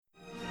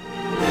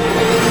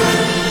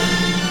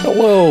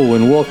Hello,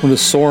 and welcome to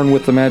Soarin'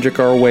 with the Magic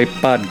Our Way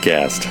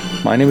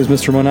podcast. My name is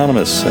Mr.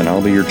 Mononymous, and I'll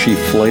be your chief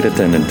flight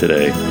attendant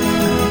today.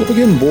 We'll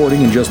begin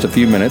boarding in just a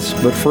few minutes,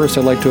 but first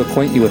I'd like to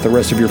acquaint you with the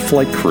rest of your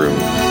flight crew.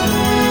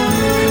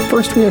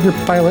 First, we have your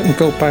pilot and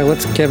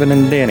co-pilots, Kevin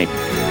and Danny.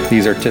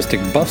 These artistic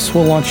buffs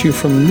will launch you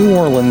from New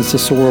Orleans to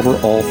soar over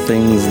all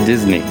things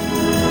Disney.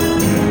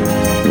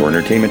 Your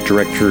entertainment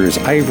director is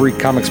Ivory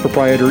Comics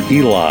proprietor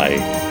Eli.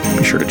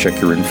 Be sure to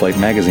check your in-flight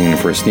magazine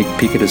for a sneak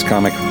peek at his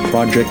comic,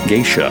 Project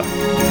Geisha.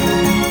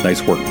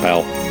 Nice work,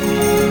 pal.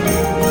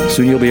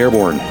 Soon you'll be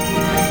airborne.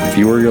 If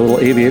you or your little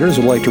aviators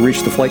would like to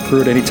reach the flight crew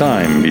at any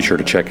time, be sure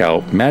to check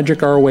out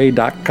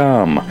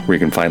magicourway.com, where you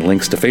can find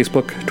links to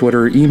Facebook,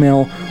 Twitter,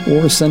 email,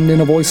 or send in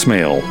a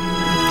voicemail.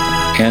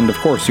 And of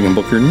course, you can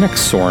book your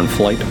next Soarin'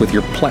 flight with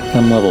your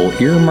platinum level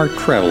earmarked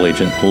travel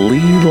agent, Lee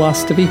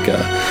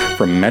Lastavica,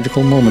 from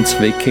Magical Moments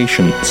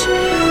Vacations.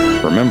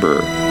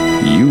 Remember,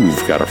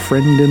 you've got a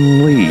friend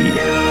in Lee.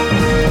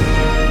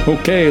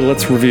 Okay,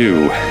 let's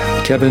review.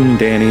 Kevin,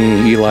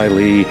 Danny, Eli,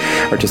 Lee,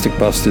 artistic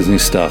buffs, Disney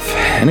stuff.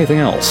 Anything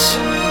else?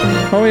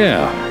 Oh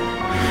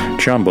yeah.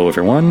 Jumbo,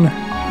 everyone.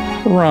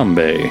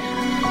 Harambe.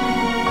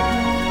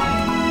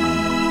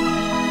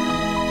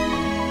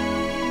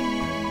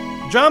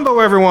 Jumbo,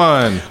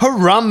 everyone.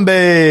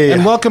 Harambe.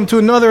 And welcome to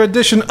another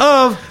edition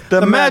of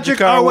the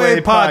Magic Our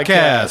Way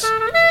podcast.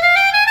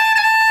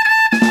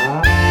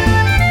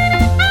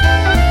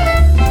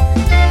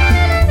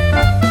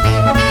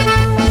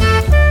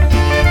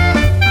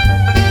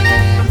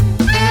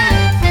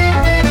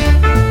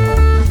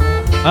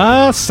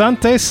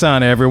 Asante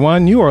Sana,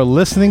 everyone. You are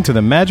listening to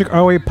the Magic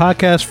Our Way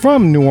podcast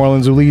from New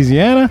Orleans,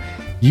 Louisiana,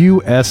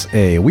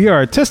 USA. We are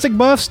artistic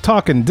buffs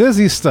talking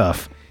Disney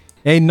stuff.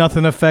 Ain't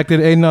nothing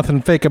affected, ain't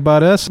nothing fake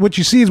about us. What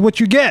you see is what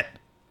you get.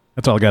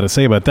 That's all I got to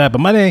say about that. But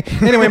my name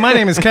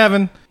is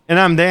Kevin. And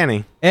I'm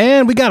Danny.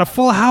 And we got a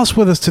full house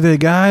with us today,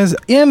 guys,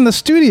 in the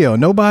studio.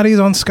 Nobody's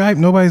on Skype.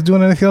 Nobody's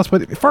doing anything else.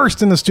 But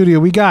first in the studio,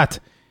 we got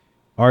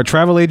our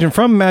travel agent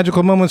from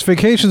Magical Moments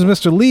Vacations,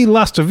 Mr. Lee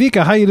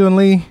Lastavica. How you doing,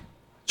 Lee?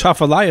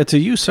 Chafalaya to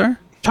you, sir.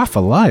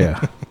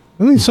 Chafalaya.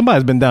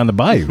 Somebody's been down to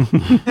bayou.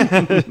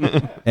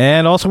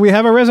 And also we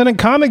have a resident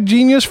comic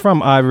genius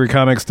from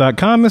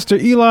ivorycomics.com,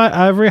 Mr. Eli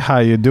Ivory. How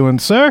you doing,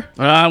 sir?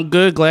 I'm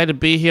good. Glad to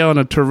be here on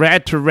a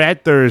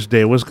Tarat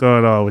Thursday. What's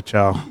going on with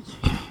y'all?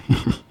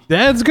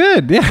 That's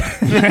good. Yeah.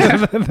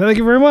 Thank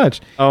you very much.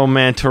 Oh,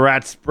 man.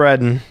 Tarat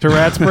spreading.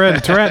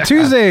 Tarat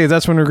Tuesdays.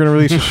 That's when we're going to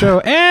release the show.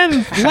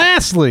 And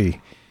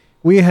lastly,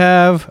 we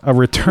have a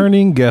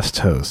returning guest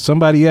host,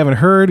 somebody you haven't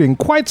heard in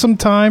quite some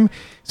time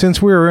since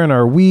we were in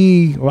our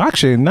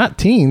actually not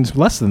teens,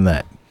 less than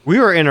that. We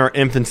were in our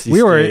infancy stage.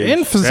 We were in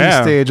infancy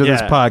stage of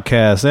this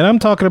podcast, and I'm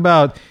talking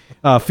about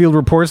Field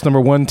Reports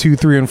number 1, 2,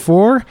 3, and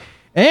 4,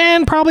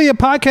 and probably a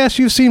podcast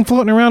you've seen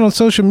floating around on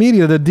social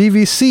media, the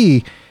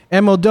DVC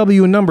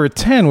MLW number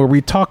 10, where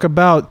we talk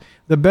about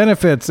the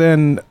benefits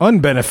and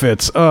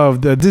unbenefits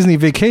of the Disney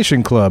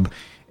Vacation Club,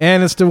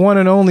 and it's the one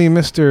and only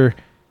Mr.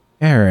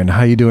 Aaron.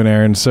 How you doing,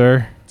 Aaron,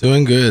 sir?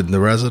 Doing good. The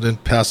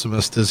resident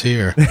pessimist is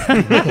here.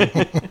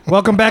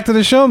 Welcome back to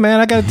the show, man.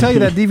 I got to tell you,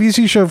 that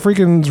DVC show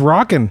freaking's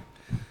rocking.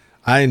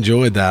 I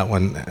enjoyed that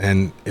one,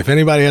 and if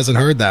anybody hasn't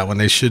heard that one,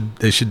 they should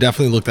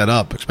definitely look that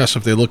up, especially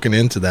if they're looking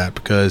into that,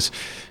 because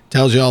it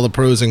tells you all the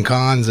pros and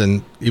cons,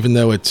 and even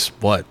though it's,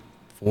 4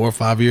 or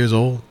 5 years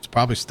old, it's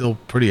probably still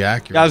pretty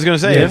accurate. I was going to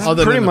say, it's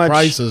other pretty than much the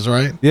prices,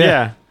 right?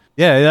 Yeah.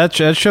 Yeah,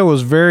 that show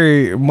was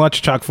very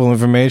much chock full of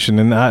information,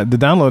 and the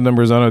download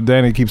numbers on it,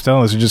 Danny keeps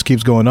telling us, it just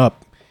keeps going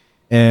up.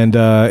 And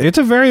it's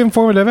a very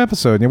informative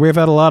episode. We've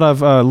had a lot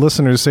of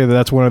listeners say that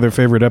that's one of their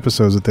favorite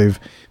episodes that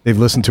they've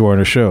listened to on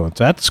our show.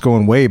 So that's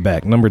going way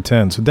back, number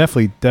 10. So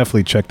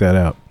definitely check that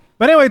out.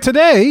 But anyway,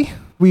 today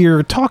we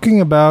are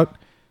talking about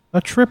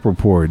a trip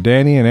report.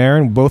 Danny and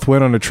Aaron both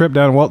went on a trip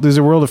down to Walt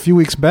Disney World a few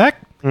weeks back.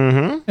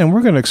 Mm-hmm. And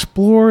we're going to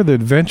explore the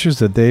adventures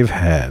that they've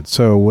had.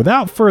 So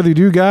without further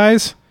ado,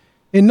 guys,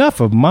 enough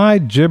of my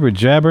jibber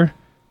jabber.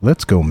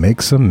 Let's go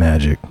make some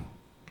magic.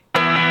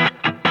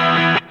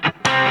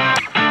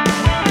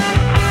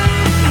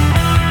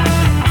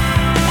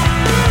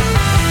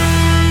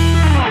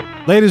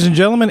 Ladies and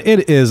gentlemen,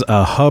 it is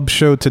a hub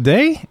show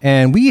today,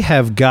 and we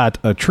have got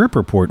a trip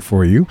report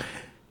for you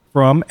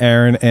from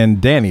Aaron and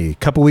Danny. A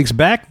couple weeks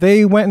back,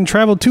 they went and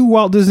traveled to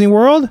Walt Disney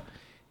World,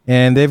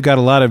 and they've got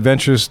a lot of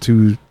adventures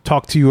to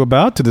talk to you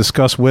about, to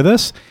discuss with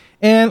us.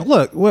 And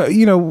look, well,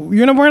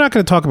 we're not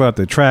going to talk about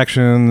the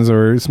attractions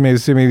or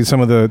maybe some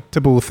of the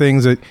typical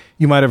things that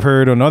you might have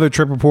heard on other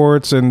trip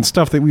reports and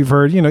stuff that we've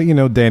heard.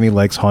 Danny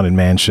likes Haunted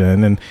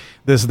Mansion and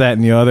this, that,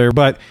 and the other.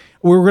 But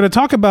we're going to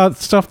talk about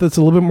stuff that's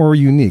a little bit more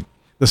unique.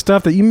 The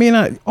stuff that you may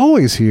not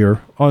always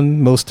hear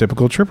on most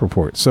typical trip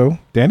reports. So,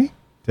 Danny,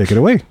 take it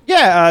away.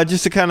 Yeah,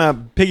 just to kind of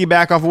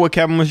piggyback off of what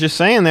Kevin was just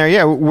saying there.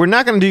 Yeah, we're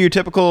not going to do your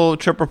typical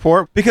trip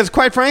report because,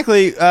 quite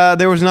frankly,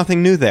 there was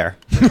nothing new there.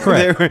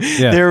 Correct.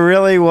 There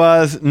really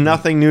was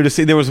nothing new to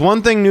see. There was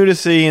one thing new to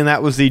see, and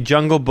that was the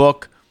Jungle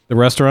Book. The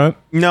restaurant?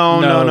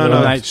 No.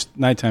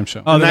 Nighttime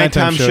show. Oh, the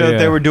nighttime show that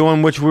they were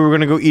doing, which we were going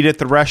to go eat at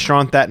the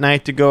restaurant that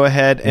night to go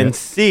ahead and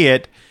see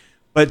it.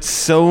 But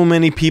so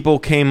many people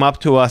came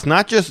up to us,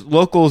 not just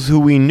locals who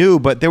we knew,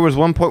 but there was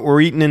one point we were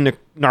eating in the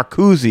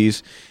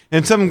Narcoossee's,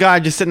 and some guy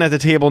just sitting at the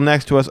table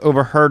next to us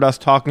overheard us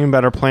talking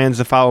about our plans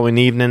the following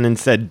evening and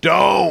said,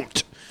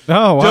 "Don't.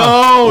 Oh,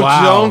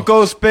 wow. Don't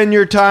go spend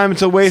your time.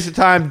 It's a waste of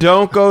time.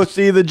 Don't go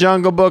see the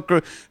Jungle Book."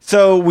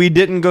 So we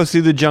didn't go see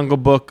the Jungle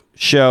Book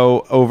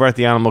show over at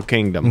the Animal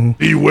Kingdom.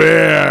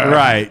 Beware.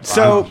 Right.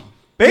 So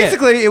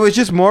basically, it was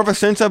just more of a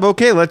sense of,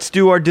 okay, let's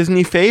do our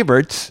Disney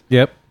favorites.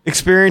 Yep.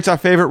 Experience our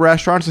favorite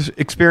restaurants,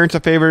 experience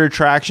our favorite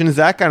attractions,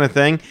 that kind of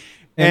thing.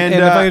 And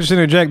if I could just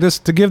interject, this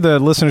to give the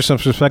listeners some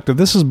perspective,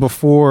 this is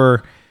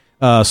before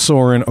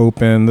Soarin'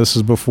 opened. This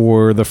is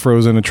before the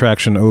Frozen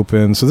attraction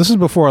opened. So this is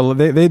before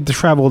they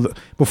traveled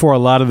before a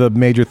lot of the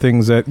major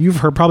things that you've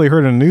probably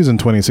heard in the news in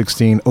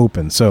 2016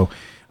 opened. So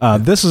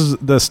this is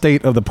the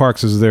state of the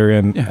parks as they're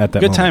in at that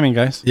Good moment. timing,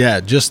 guys.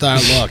 Yeah, just our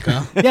luck,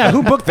 huh? Yeah,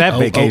 who booked that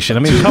vacation? I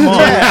mean, come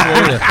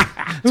on.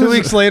 2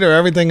 weeks later,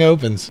 everything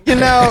opens. You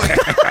know,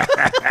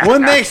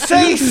 when they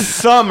say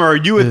summer,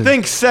 you would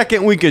think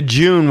second week of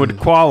June would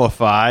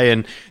qualify,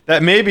 and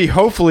that maybe,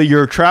 hopefully,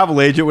 your travel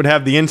agent would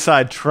have the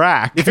inside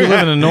track. If you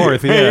live in the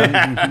north,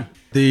 yeah.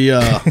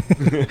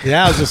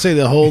 I was gonna say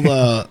the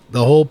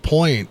whole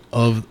point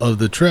of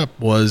the trip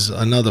was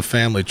another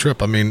family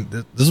trip. I mean,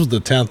 this was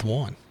the 10th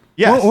one.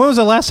 Yes. When was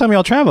the last time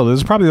y'all traveled? This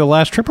is probably the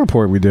last trip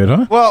report we did,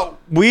 huh? Well,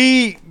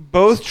 we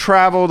both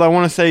traveled, I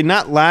want to say,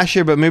 not last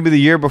year, but maybe the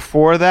year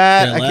before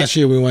that. Yeah, last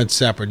year we went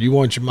separate. You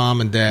went your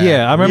mom and dad.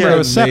 Yeah, I remember it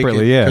was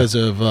separately, yeah. Because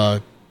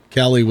of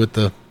Kelly with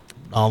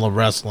all the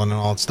wrestling and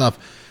all that stuff.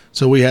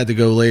 So we had to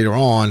go later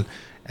on,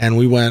 and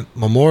we went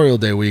Memorial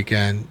Day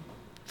weekend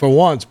for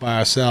once by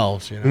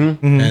ourselves, you know.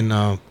 Mm-hmm.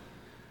 And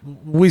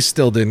we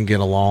still didn't get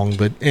along,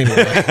 but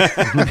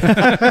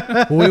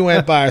anyway. We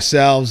went by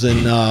ourselves,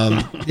 and,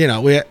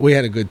 we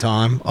had a good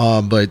time,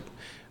 but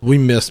we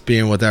missed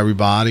being with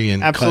everybody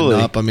and Absolutely.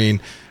 cutting up. I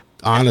mean,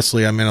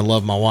 honestly, I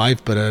love my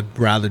wife, but I'd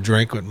rather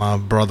drink with my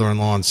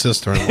brother-in-law and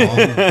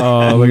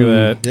sister-in-law. Oh, look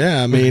at that.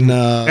 Yeah, I mean...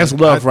 That's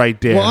love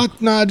right there. Well,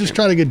 I just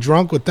try to get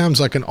drunk with them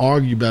so I can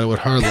argue about it with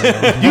her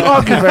later. You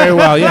argue very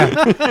well,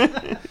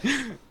 yeah.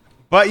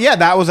 But yeah,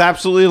 that was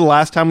absolutely the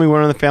last time we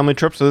went on the family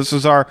trip. So this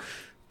was our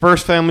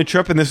first family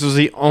trip, and this was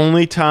the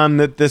only time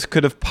that this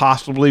could have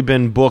possibly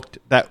been booked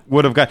that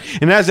would have got.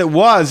 And as it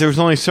was, there was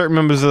only certain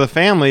members of the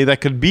family that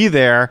could be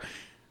there,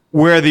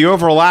 where the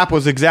overlap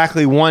was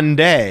exactly one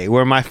day,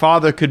 where my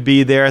father could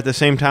be there at the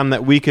same time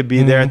that we could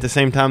be there, at the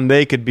same time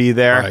they could be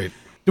there. Right.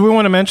 Do we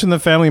want to mention the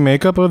family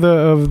makeup of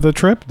the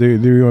trip? Do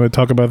you want to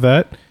talk about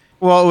that?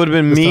 Well, it would have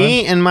been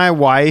me and my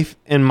wife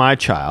and my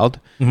child.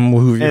 Mm-hmm,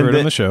 who you And heard the-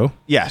 on the show.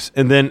 Yes,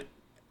 and then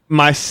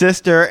my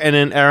sister, and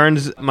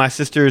then my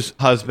sister's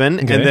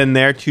husband, Okay. and then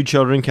their two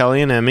children,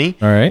 Kelly and Emmy,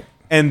 All right.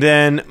 and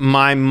then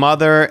my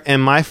mother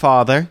and my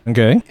father,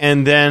 Okay.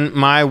 and then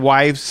my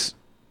wife's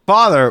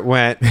father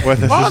went with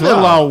us as well.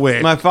 Father-in-law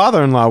went. My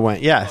father-in-law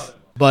went, yes.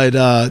 But,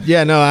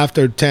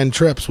 after 10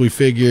 trips, we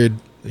figured,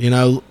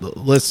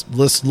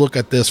 let's look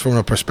at this from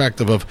a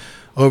perspective of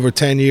over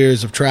 10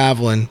 years of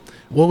traveling.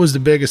 What was the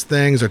biggest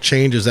things or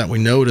changes that we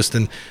noticed?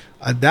 And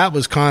that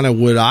was kind of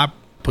what I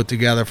put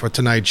together for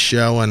tonight's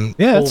show. And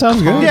Yeah, that whole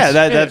sounds good. Yeah,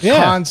 that's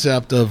Yeah.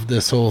 concept of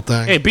this whole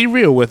thing. Hey, be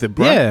real with it,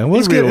 bro. Yeah, well,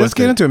 let's Be real get with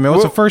into it, man.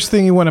 What's the first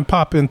thing you want to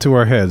pop into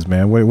our heads,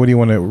 man? What do you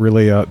want to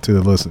relay out to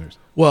the listeners?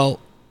 Well,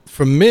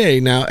 for me,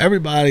 now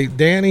everybody,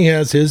 Danny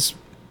has his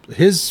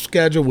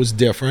schedule was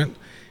different.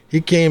 He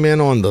came in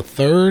on the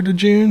 3rd of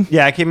June,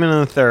 Yeah, I came in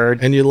on the 3rd.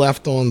 and you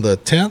left on the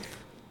 10th.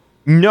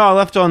 No, I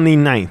left on the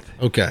 9th.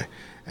 Okay.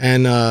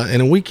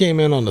 And we came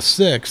in on the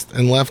 6th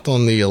and left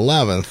on the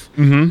 11th.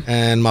 Mm-hmm.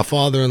 And my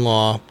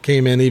father-in-law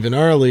came in even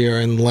earlier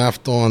and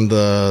left on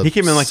the He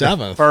came in like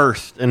 7th. the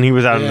 1st, and he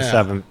was out on the Yeah.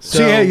 7th.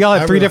 So, yeah, y'all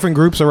had three different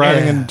groups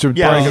arriving Yeah. into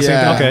Yeah. party at the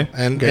same time?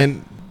 Okay.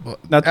 And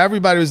Now-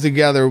 everybody was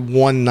together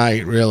one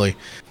night, really.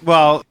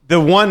 Well, the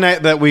one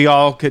night that we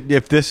all could,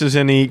 if this is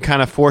any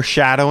kind of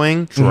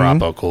foreshadowing,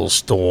 Tropical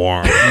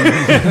storm.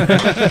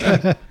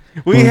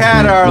 we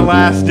had our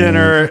last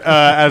dinner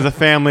as a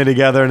family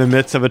together in the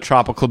midst of a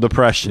tropical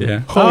depression.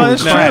 Yeah. Oh,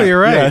 that's night. true.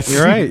 You're right. Yes.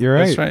 You're right. You're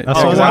right. That's right. I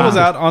saw Because that. I was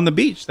out on the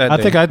beach that I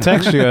day. think I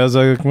texted you. I was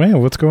like, man,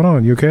 what's going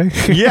on? You okay?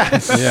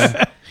 Yes.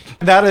 Yeah.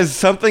 That is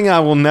something I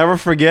will never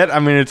forget. I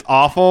mean, it's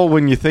awful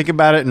when you think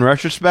about it in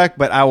retrospect,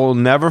 but I will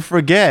never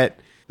forget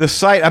the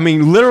sight. I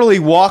mean, literally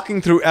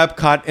walking through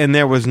Epcot, and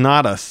there was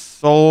not a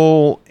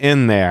soul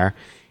in there.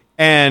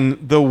 And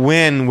the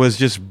wind was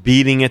just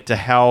beating it to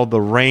hell. The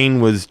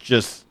rain was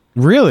just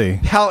Really?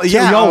 hell. So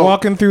Yeah. y'all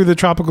walking through the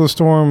tropical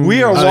storm.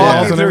 We are walls walking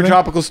and through a everything?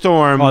 tropical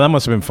storm. Oh, that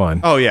must have been fun.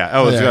 Oh, yeah.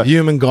 Oh, it's Yeah, good.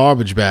 human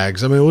garbage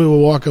bags. I mean, we were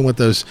walking with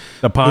those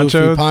The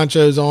ponchos? goofy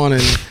ponchos on,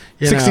 and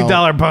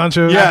 $60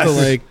 ponchos. Yeah.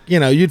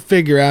 after you'd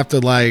figure after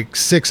like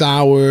 6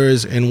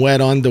 hours in wet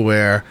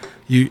underwear,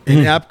 you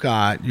in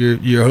Epcot,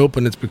 you're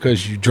hoping it's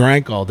because you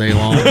drank all day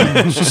long,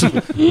 just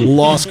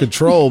lost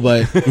control,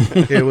 but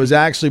it was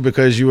actually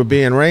because you were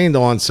being rained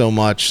on so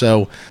much.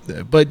 So,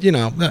 but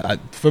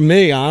for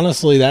me,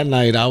 honestly, that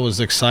night I was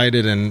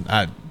excited, and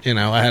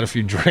I had a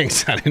few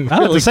drinks. I didn't I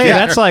was really to say care.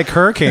 that's like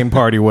hurricane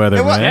party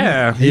weather, man.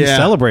 yeah. You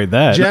celebrate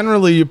that.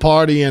 Generally, you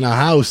party in a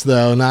house,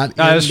 though, not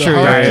That's in true,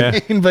 the yeah,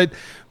 hurricane.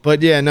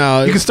 But yeah,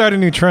 no. You can start a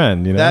new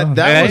trend,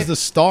 that was the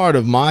start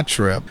of my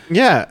trip.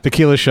 Yeah.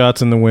 Tequila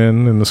shots in the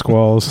wind and the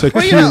squalls.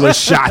 Tequila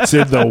shots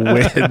in the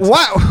wind.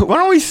 Why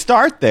don't we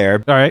start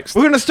there? All right.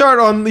 We're gonna start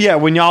on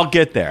when y'all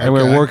get there. And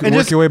we'll work And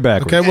your just- way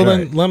backwards. Okay, well All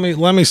right. then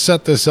let me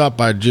set this up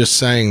by just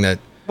saying that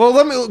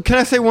Well, can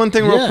I say one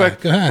thing real Yeah,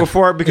 quick go ahead.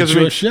 before because It's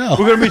your show.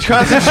 we're gonna be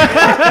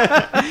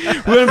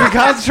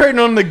concentrating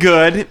on the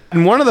good.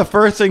 And one of the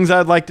first things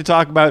I'd like to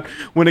talk about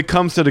when it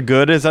comes to the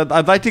good is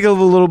I'd like to give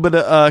a little bit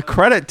of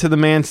credit to the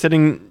man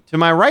sitting to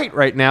my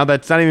right now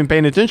that's not even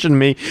paying attention to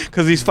me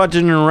because he's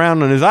fudging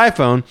around on his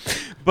iPhone.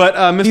 But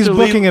Mr. He's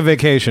Lee, booking a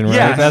vacation, right?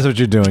 Yes. That's what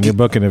you're doing. You're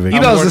booking a He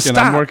vacation. doesn't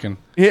I'm stop. working.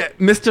 yeah,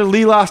 Mr.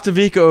 Lee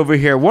Lostovica over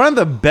here. One of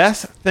the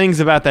best things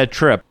about that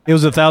trip. It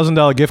was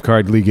 $1,000 gift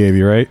card Lee gave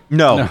you, right?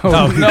 No.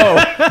 Oh,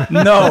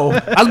 no.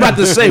 I was about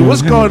to say,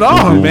 what's going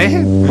on,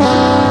 man?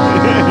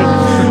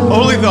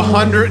 Only the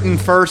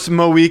 101st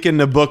Mohican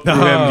to book through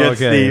him gets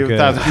okay, the okay.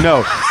 1,000.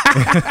 No.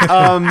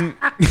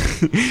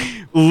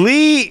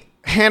 Lee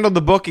handled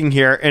the booking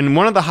here, and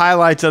one of the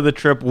highlights of the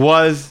trip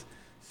was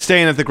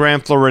staying at the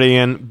Grand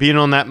Floridian, being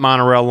on that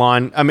monorail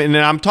line. I mean,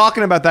 and I'm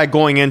talking about that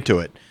going into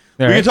it.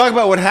 All We right. can talk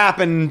about what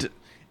happened,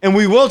 and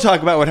we will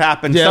talk about what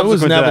happened. it was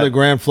subsequent to never that. the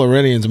Grand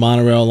Floridian's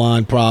monorail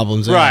line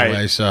problems Right.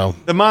 anyway. So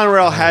The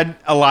monorail had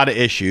a lot of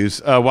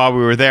issues while we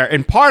were there,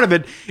 and part of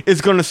it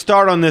is going to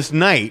start on this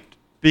night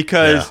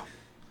because,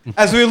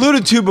 as we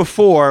alluded to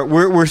before,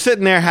 we're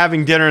sitting there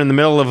having dinner in the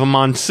middle of a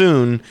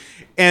monsoon,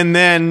 and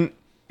then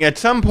at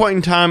some point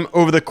in time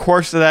over the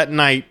course of that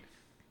night,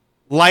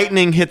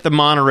 lightning hit the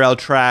monorail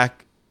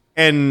track,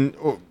 and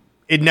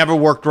it never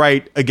worked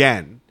right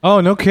again. Oh,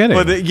 no kidding.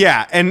 But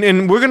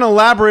and we're going to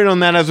elaborate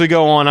on that as we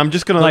go on. I'm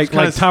just going to like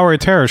Tower of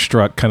Terror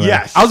struck, kind of.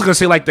 Yes. I was going to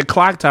say like the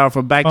clock tower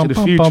from Back to the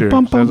Future.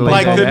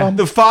 Like Yeah.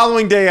 the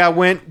following day, I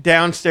went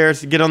downstairs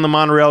to get on the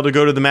monorail to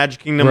go to the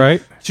Magic Kingdom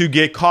Right. to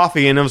get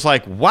coffee, and it was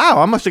like,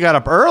 wow, I must have got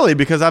up early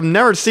because I've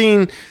never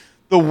seen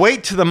the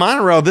wait to the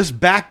monorail this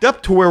backed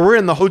up to where we're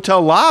in the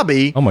hotel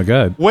lobby Oh, my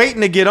God.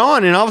 waiting to get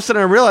on, and all of a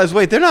sudden I realized,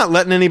 wait, they're not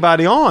letting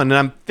anybody on, and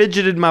I'm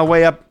fidgeted my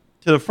way up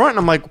to the front, and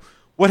I'm like,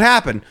 what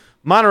happened?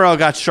 Monorail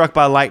got struck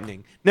by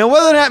lightning. Now,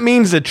 whether that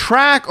means the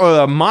track or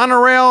the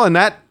monorail, and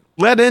that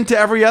led into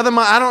every other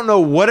I don't know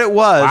what it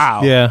was.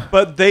 Wow. Yeah.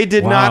 But they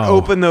did not Wow.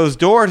 open those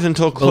doors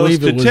until I close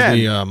believe to it was 10.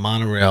 the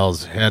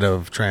monorail's head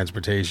of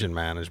transportation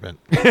management.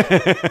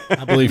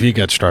 I believe he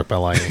got struck by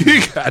lightning.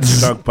 He got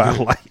struck by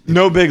lightning.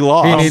 No big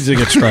loss. He needs to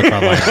get struck by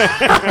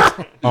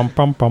lightning.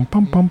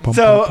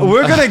 So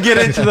we're going to get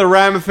into the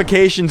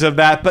ramifications of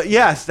that. But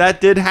yes,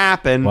 that did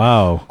happen.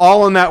 Wow.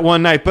 All in that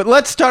one night. But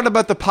let's start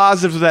about the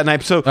positives of that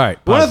night. So right,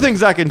 one of positive. the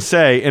things I can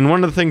say, and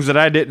one of the things that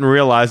I didn't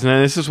realize,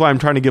 and this is why I'm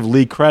trying to give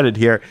Lee credit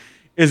here,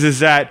 is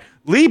that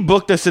Lee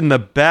booked us in the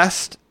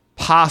best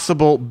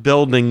possible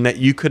building that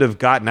you could have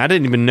gotten. I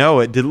didn't even know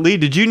it.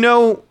 Did you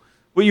know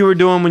what you were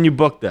doing when you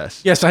booked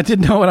this? Yes, I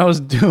didn't know what I was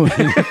doing.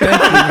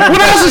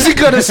 What else is he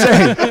going to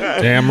say?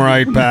 Damn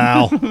right,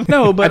 pal.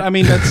 No, but I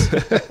mean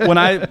that's when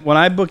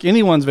I book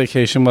anyone's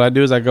vacation, what I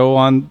do is I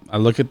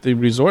look at the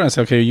resort and I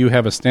say, okay, you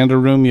have a standard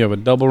room, you have a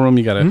double room,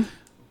 you got a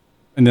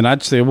and then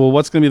I'd say, well,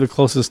 what's going to be the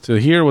closest to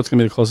here? What's going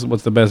to be the closest?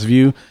 What's the best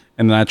view?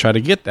 And then I try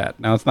to get that.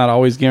 Now, it's not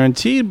always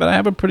guaranteed, but I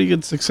have a pretty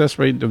good success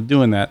rate of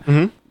doing that.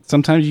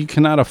 Sometimes you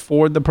cannot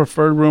afford the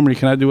preferred room, or you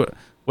cannot do it.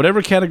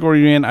 Whatever category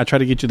you're in, I try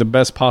to get you the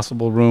best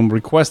possible room,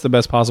 request the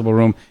best possible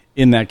room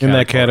in that category. In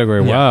that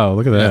category. Yeah. Wow,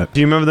 look at that.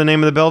 Do you remember the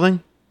name of the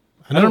building?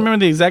 I don't remember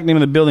the exact name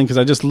of the building because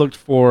I just looked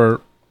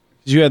for.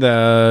 You had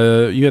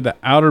the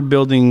outer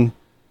building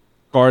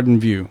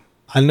garden view.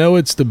 I know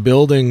it's the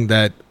building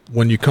that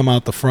when you come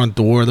out the front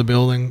door of the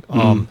building,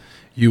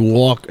 you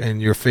walk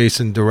and you're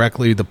facing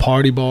directly the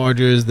party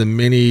barges, the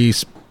mini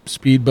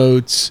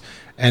speedboats,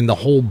 and the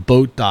whole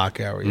boat dock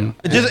area.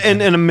 Just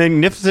and a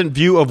magnificent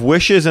view of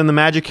Wishes and the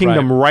Magic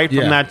Kingdom right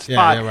from that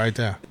spot. Yeah, right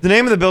there. The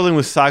name of the building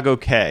was Sago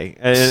Key.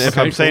 And if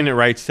I'm saying it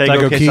right,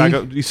 Sago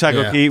Key,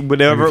 Sago Yeah. Key,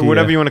 whatever Sago Key,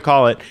 you yeah. want to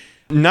call it.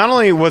 Not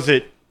only was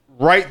it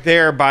right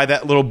there by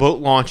that little boat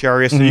launch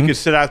area, so you could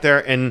sit out there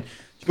and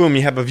boom,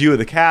 you have a view of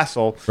the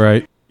castle.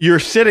 Right. You're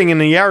sitting in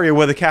the area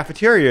where the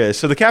cafeteria is.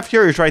 So the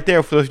cafeteria is right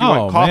there for if you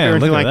want coffee or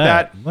anything look at like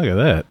that. Look at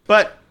that.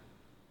 But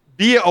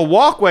via a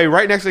walkway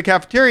right next to the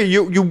cafeteria,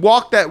 you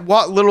walk that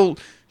little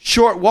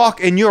short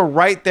walk, and you're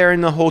right there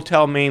in the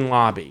hotel main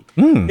lobby.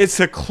 It's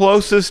the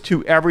closest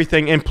to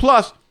everything. And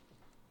plus,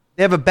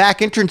 they have a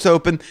back entrance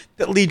open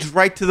that leads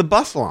right to the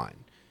bus line.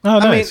 Oh, I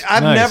mean, nice.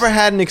 I've Nice. never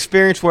had an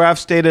experience where I've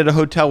stayed at a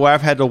hotel where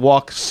I've had to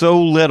walk so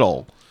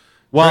little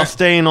while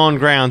staying on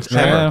grounds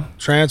ever. Yeah.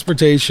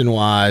 Transportation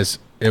wise,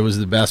 it was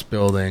the best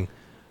building.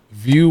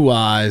 View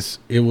wise,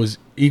 it was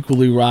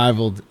equally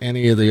rivaled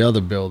any of the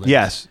other buildings.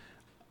 Yes.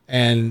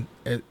 And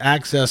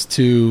access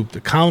to the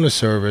counter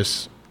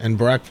service and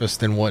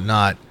breakfast and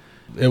whatnot,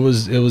 it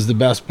was the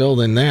best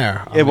building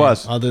there. I It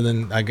was. other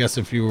than I guess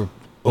if you were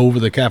over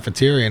the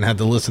cafeteria and had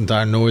to listen to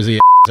our noisy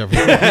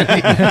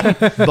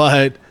everybody.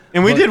 but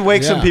And we but, did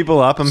wake some yeah. people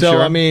up, I'm so,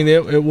 sure. I mean,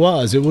 it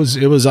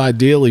was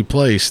ideally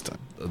placed.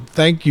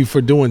 Thank you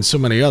for doing so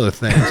many other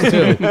things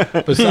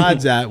too.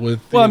 Besides that, with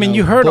Well, I mean,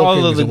 you heard all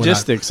the bookings and whatnot.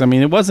 logistics. I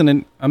mean, it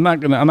wasn't. I'm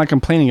not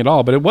complaining at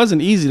all, but it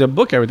wasn't easy to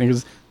book everything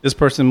because this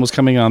person was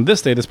coming on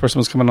this day, this person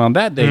was coming on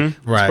that day,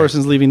 Mm-hmm. Right. this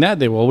person's leaving that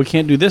day. Well, we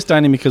can't do this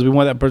dining because we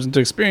want that person to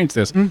experience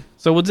this.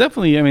 So it's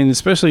definitely. I mean,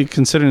 especially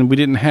considering we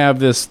didn't have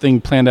this thing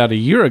planned out a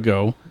year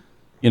ago.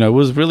 You know, it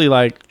was really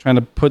like trying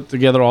to put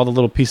together all the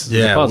little pieces of the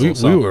Yeah,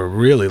 puzzle. we were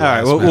really. All right,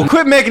 last well, minute. we'll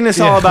quit making this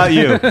all about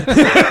you.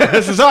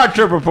 This is our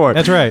trip report.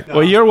 That's right.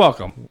 Well, you're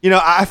welcome. You know,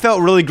 I felt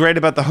really great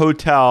about the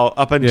hotel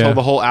up until Yeah.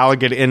 the whole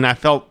alligator, and I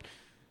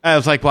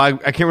was like, well,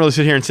 I can't really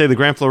sit here and say the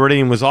Grand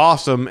Floridian was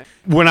awesome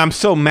when I'm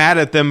so mad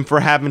at them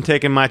for having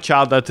taken my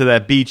child out to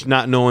that beach,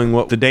 not knowing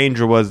what the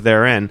danger was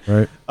therein.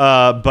 Right.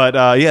 But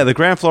the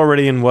Grand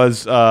Floridian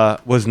was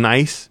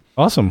nice.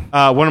 Awesome.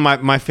 One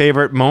of my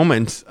favorite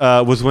moments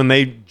was when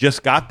they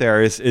just got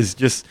there. Is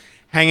just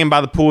hanging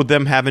by the pool with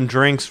them, having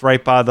drinks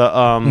right by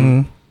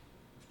the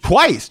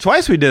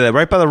Twice we did that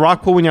right by the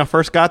rock pool when y'all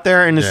first got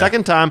there, and the Yeah.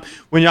 second time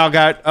when y'all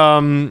got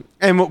and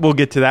we'll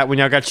get to that when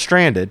y'all got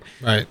stranded,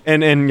 Right.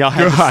 And y'all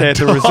had to stay at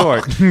the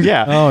resort.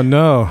 Yeah. Oh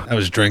no. That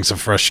was drinks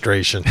of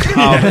frustration.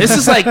 This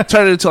is like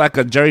turning into like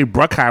a Jerry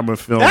Bruckheimer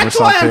film That's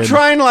or why something. I'm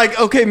trying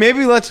to okay,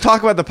 maybe let's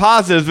talk about the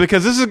positives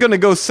because this is going to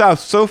go south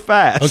so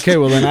fast. Okay,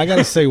 well then I got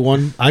to say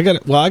one. I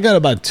got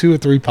about 2 or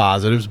 3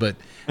 positives, but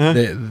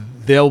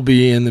they'll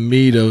be in the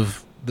meat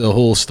of the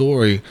whole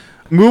story.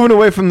 Moving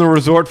away from the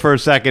resort for a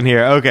second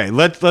here. Okay,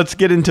 let's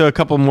get into a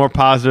couple more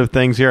positive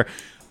things here.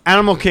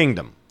 Animal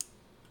Kingdom.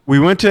 We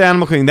went to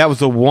Animal Kingdom. That was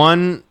the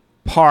one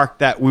park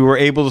that we were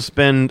able to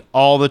spend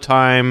all the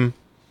time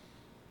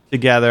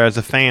together as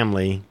a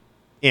family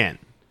in.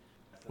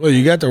 Well,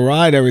 you got to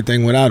ride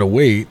everything without a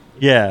wait.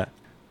 Yeah.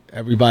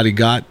 Everybody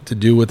got to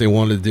do what they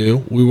wanted to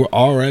do. We were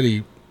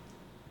already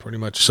pretty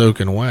much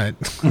soaking wet.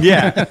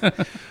 Yeah.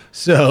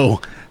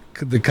 So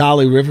the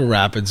Kali River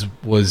Rapids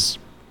was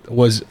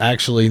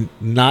actually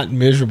not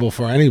miserable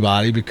for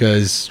anybody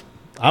because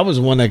I was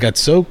the one that got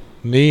soaked.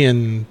 Me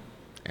and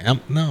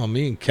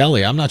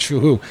Kelly. I'm not sure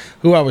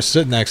who I was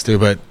sitting next to,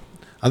 but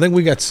I think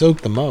we got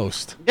soaked the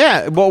most.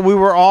 Yeah. Well, we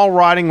were all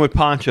riding with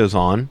ponchos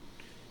on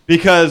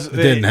because it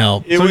didn't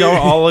help. So y'all were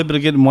all able to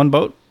get in one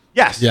boat?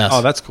 Yes. Yes.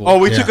 Oh, that's cool. Oh,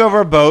 we Yeah. took over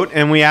a boat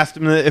and we asked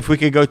them if we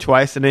could go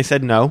twice, and they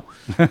said no,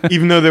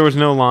 even though there was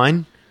no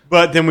line.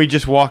 But then we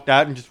just walked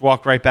out and just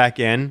walked right back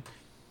in.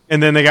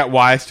 And then they got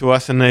wise to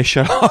us and they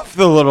shut off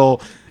the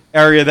little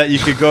area that you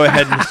could go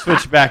ahead and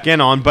switch back in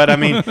on. But I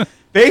mean,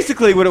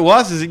 basically what it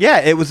was is,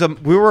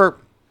 we were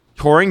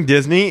touring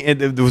Disney.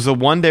 It was a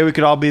one day we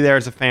could all be there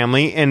as a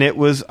family, and it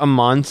was a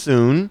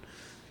monsoon.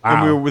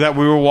 Wow. And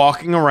we were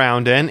walking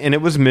around in, and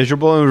it was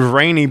miserable and it was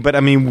rainy, but I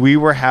mean, we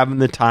were having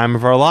the time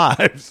of our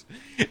lives.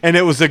 And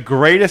it was the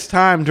greatest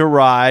time to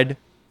ride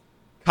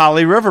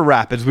Kali River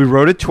Rapids. We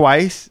rode it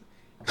twice,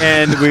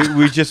 and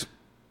we just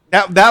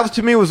that was,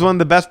 to me, was one of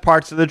the best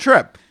parts of the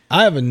trip.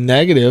 I have a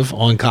negative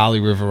on Kali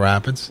River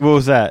Rapids What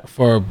was that?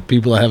 for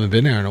people that haven't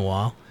been there in a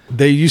while.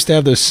 They used to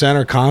have those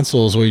center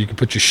consoles where you could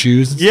put your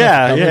shoes and stuff.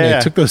 Yeah, covered. yeah, They yeah.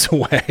 took those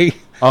away.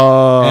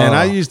 Oh, And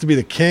I used to be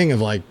the king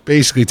of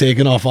basically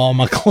taking off all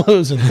my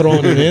clothes and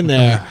throwing it in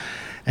there.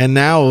 And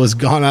now it was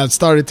gone. I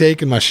started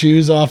taking my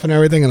shoes off and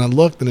everything, and I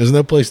looked, and there's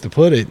no place to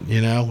put it,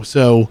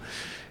 So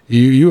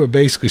you were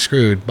basically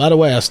screwed. By the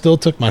way, I still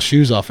took my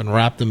shoes off and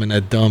wrapped them in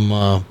that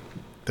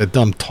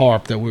dumb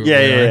tarp that we were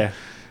wearing. yeah.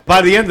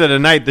 By the end of the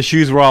night, the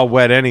shoes were all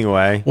wet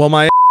anyway. Well,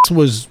 my ass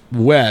was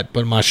wet,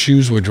 but my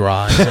shoes were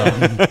dry. So.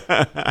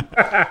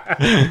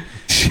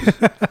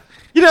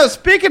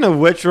 Speaking of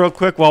which, real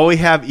quick, while we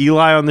have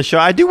Eli on the show,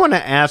 I do want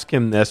to ask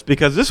him this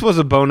because this was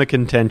a bone of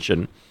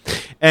contention.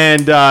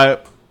 And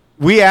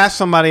we asked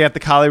somebody at the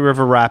Kali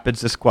River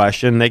Rapids this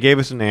question. They gave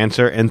us an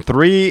answer, and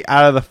 3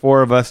 out of the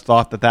 4 of us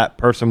thought that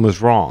person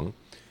was wrong.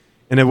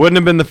 And it wouldn't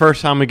have been the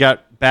first time we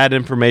got bad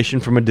information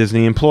from a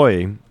Disney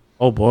employee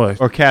Oh boy.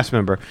 or cast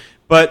member.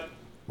 But,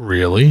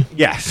 Really?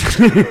 yes,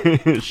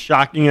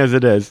 shocking as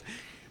it is.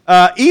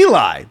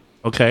 Eli,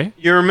 Okay.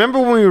 you remember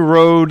when we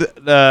rode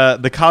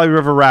the Kali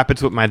River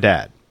Rapids with my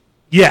dad?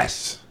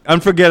 Yes.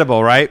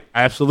 Unforgettable, right?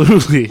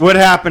 Absolutely. What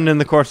happened in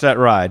the course of that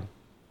ride?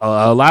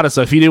 A lot of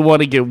stuff. He didn't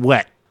want to get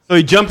wet. So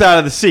he jumped out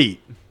of the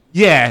seat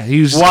Yeah, he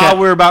was while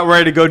we were about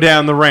ready to go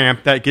down the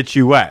ramp that gets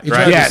you wet, You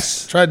right?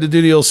 tried to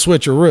do the old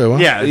switcheroo.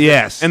 Huh? Yeah.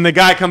 Yes. And the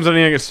guy comes on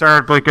in and goes,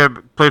 "Sir, please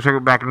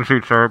get back in the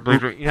seat, sir."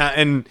 Please. Yeah,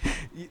 and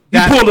he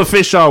that- pulled a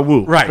fish on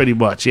Woo. right, Pretty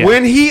much. Yeah.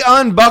 When he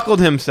unbuckled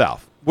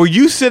himself, were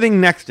you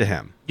sitting next to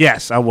him?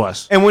 yes, I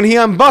was. And when he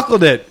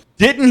unbuckled it,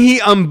 didn't he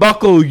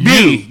unbuckle you?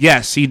 Me.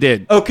 Yes, he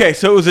did. Okay,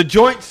 so it was a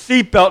joint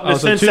seatbelt in the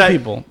so sense 2 that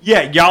people.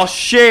 Yeah, y'all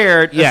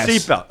shared Yes. a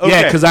seatbelt. Okay.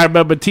 Yeah, because I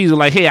remember teasing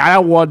like, "Hey, I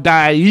don't want to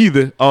die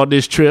either on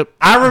this trip."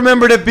 I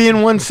remembered it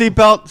being one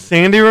seatbelt.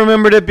 Sandy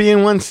remembered it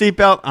being one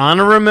seatbelt.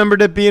 Anna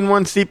remembered it being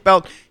one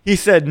seatbelt. He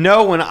said,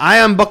 no, when I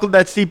unbuckled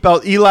that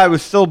seatbelt, Eli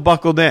was still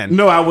buckled in.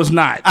 No, I was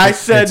not. I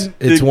said,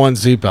 It's one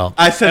seatbelt.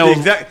 I said the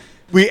exact.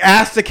 We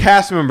asked the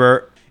cast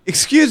member,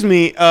 excuse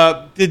me,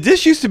 did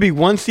this used to be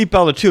one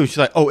seatbelt or two? She's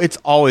like, oh, it's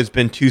always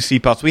been two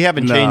seatbelts. We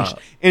haven't changed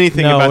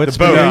anything No, about the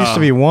boat. it used to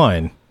be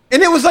one.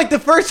 And it was like the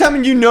first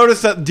time you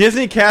notice that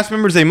Disney cast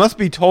members, they must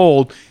be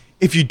told,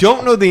 if you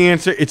don't know the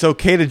answer, it's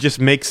okay to just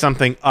make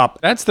something up.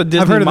 That's the Disney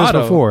I've heard of motto.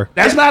 this before.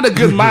 That's not a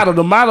good motto.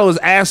 The motto is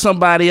ask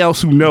somebody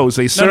else who knows.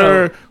 Say,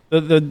 sir. No.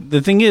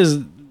 The thing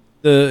is,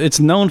 it's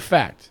known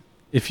fact.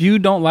 If you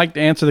don't like the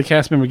answer the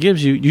cast member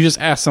gives you, you just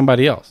ask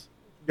somebody else.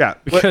 Yeah.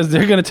 Because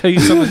they're going to tell you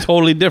something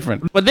totally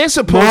different. But they're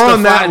supposed More to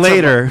on that find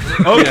later.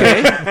 Okay.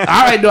 All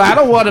right. No, I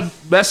don't want to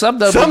mess up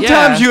the.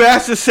 Sometimes you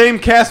ask the same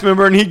cast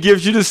member and he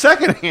gives you the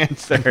second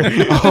answer.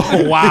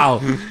 Oh,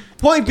 wow.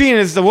 Point being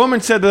is the woman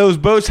said those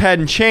boats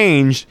hadn't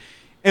changed,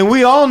 and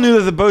we all knew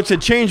that the boats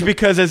had changed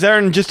because, as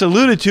Aaron just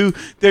alluded to,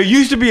 there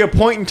used to be a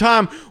point in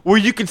time where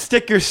you could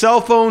stick your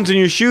cell phones and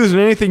your shoes and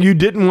anything you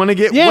didn't want to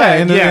get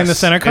wet. in the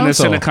center console. In the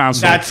center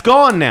console. That's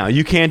gone now.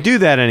 You can't do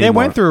that anymore. They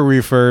went through a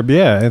refurb,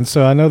 and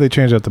so I know they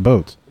changed out the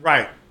boats.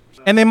 Right.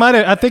 And they might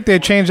have, I think they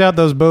changed out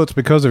those boats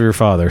because of your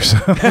father. So.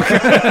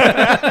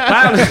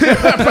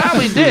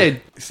 Probably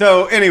did.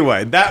 So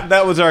anyway,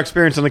 that was our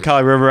experience on the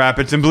Kali River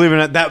Rapids, and believe it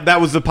or not,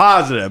 that was the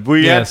positive.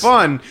 We had Yes.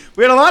 fun.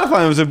 We had a lot of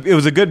fun. It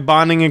was a good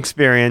bonding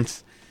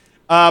experience.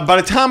 By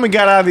the time we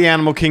got out of the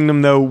Animal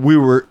Kingdom, though, we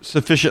were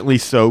sufficiently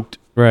soaked.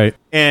 Right.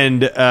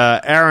 And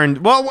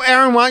Aaron, why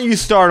don't you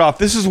start off?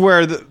 This is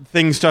where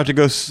things start to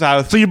go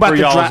south So you about for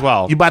to y'all drop? as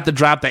well. You about to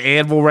drop the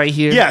anvil right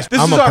here? Yes, this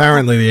I'm is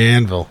apparently the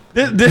anvil.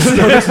 this is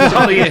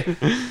Oh yeah.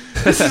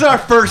 this is our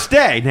first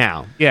day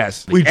now.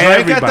 Yes. We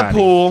drank at the Everybody.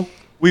 pool.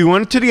 We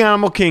went to the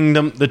Animal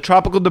Kingdom. The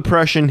tropical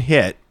depression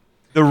hit.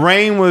 The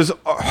rain was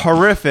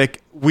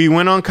horrific. We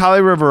went on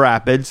Kali River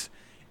Rapids,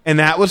 and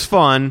that was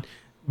fun.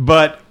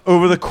 But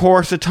over the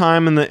course of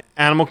time in the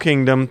Animal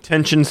Kingdom,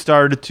 tension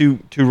started to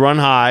run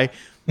high.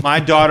 My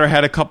daughter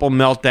had a couple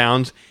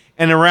meltdowns.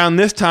 And around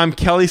this time,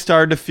 Kelly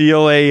started to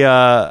feel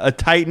a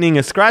tightening,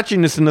 a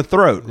scratchiness in the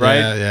throat, right?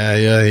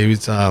 Yeah. He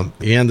was.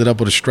 He ended up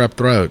with a strep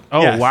throat.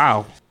 Oh Yes.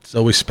 wow.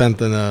 So we spent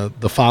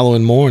the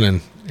following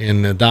morning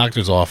in the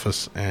doctor's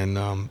office,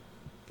 and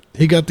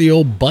he got the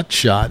old butt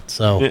shot.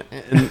 So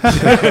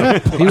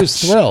he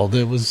was thrilled.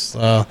 It was,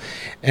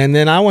 and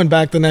then I went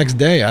back the next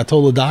day. I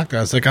told the doctor,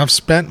 I was like, I've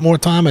spent more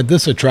time at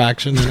this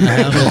attraction than I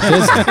have at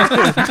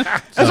Disney.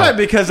 That's right,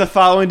 because the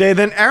following day,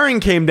 then Aaron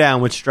came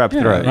down with strep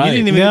throat. right. You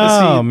didn't even get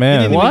to No, see.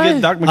 man. You didn't What?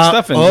 even get Doc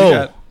McStuffins. Oh, You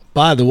got-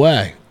 by the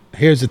way,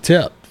 here's a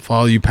tip for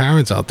all you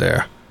parents out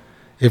there.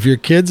 If your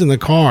kid's in the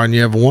car and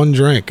you have one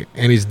drink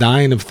and he's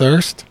dying of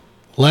thirst,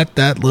 let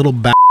that little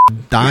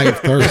die of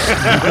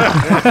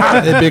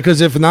thirst.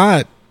 Because if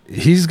not,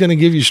 he's going to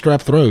give you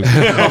strep throat.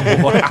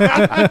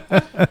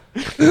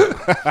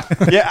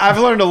 Yeah, I've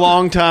learned a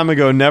long time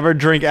ago, never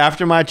drink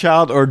after my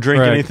child or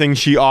drink Right. anything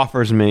she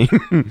offers me.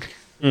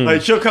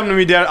 Like, she'll come to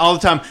me, Dad, all the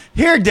time.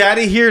 Here,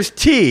 Daddy, here's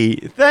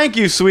tea. Thank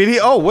you, sweetie.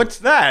 Oh, what's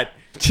that?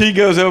 Tea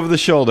goes over the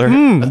shoulder.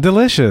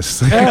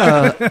 Delicious.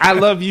 I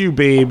love you,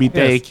 baby.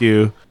 Thank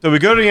you. So we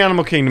go to the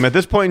Animal Kingdom. At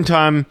this point in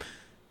time,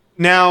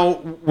 now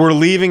we're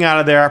leaving out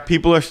of there.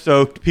 People are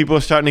soaked. People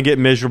are starting to get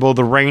miserable.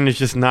 The rain is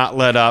just not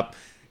let up.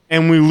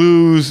 And we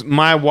lose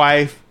my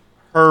wife,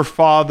 her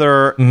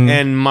father,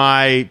 and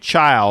my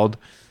child.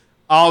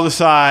 All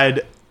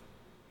decide,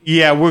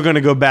 yeah, we're going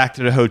to go back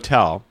to the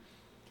hotel.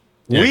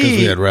 Yeah, because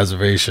we had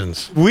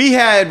reservations. We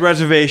had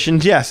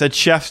reservations, yes, at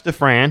Chefs de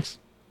France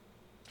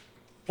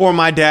for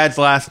my dad's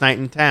last night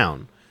in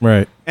town.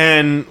 Right.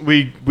 And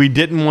we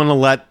didn't want to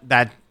let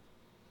that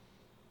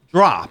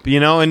drop, you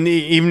know, and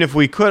even if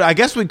we could, I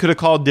guess we could have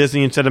called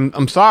Disney and said,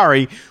 I'm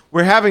sorry,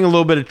 we're having a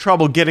little bit of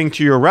trouble getting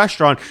to your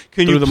restaurant.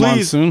 Can Through you the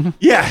please, monsoon?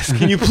 yes,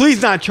 can you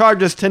please not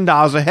charge us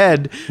 $10 a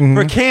head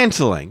for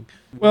canceling?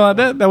 Well,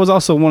 that was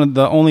also one of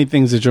the only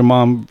things that your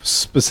mom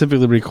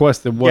specifically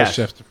requested was Yes.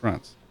 Chef de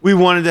France. We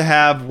wanted to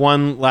have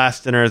one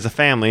last dinner as a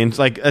family. And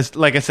it's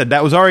like I said,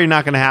 that was already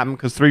not going to happen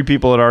because 3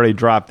 people had already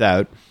dropped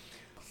out.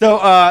 So,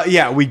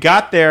 yeah, we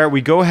got there.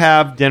 We go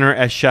have dinner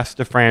at Chefs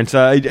de France.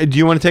 Do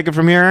you want to take it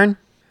from here, Aaron?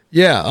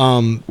 Yeah,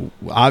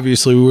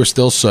 obviously we were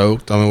still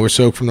soaked. I mean, we're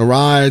soaked from the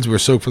rides, we're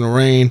soaked from the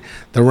rain.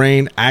 The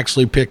rain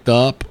actually picked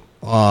up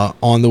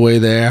on the way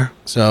there.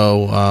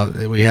 So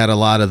we had a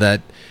lot of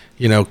that,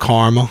 you know,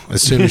 karma.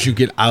 As soon as you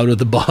get out of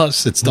the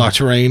bus, it starts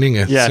raining.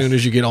 As Yes. soon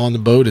as you get on the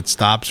boat, it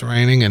stops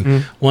raining.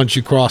 And once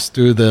you cross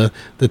through the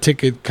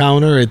ticket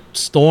counter, it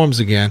storms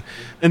again.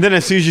 And then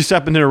as soon as you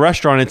step into the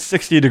restaurant, it's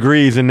 60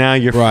 degrees, and now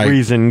you're Right.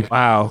 freezing.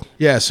 Wow.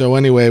 Yeah, so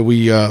anyway,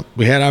 we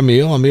had our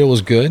meal. Our meal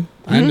was good.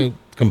 I had no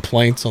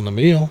complaints on the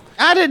meal.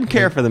 I didn't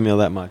care for the meal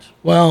that much.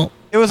 Well,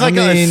 It was like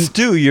I a mean,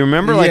 stew. You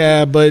remember? Like,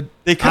 yeah, but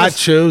they kinda I s-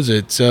 chose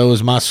it, so it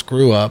was my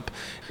screw up.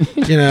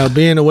 You know,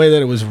 being the way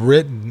that it was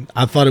written,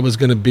 I thought it was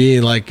going to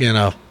be like in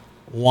a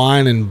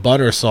wine and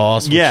butter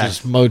sauce, which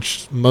Yes.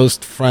 is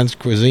most French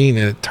cuisine,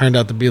 and it turned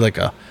out to be like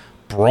a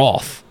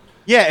broth.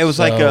 yeah, it was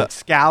like So-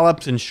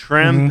 scallops and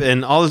shrimp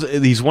and all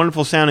these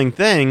wonderful sounding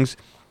things.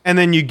 And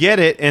then you get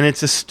it, and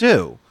it's a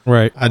stew.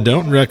 Right. I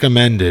don't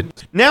recommend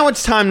it. Now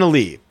it's time to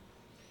leave.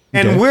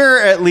 And Okay.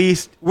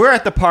 we're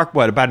at the park,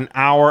 what, about an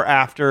hour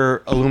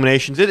after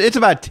illuminations? It's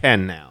about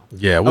 10 now.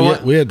 Yeah,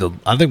 want-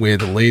 I think we had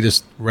the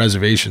latest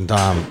reservation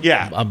time.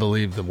 Yeah. I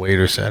believe the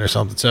waiter said or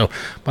something. So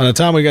by the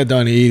time we got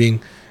done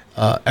eating,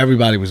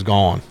 everybody was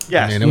gone.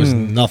 Yes. I mean, there was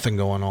nothing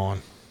going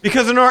on.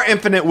 Because in our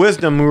infinite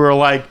wisdom, we were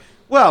like,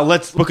 well,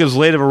 let's book as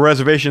late of a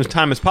reservation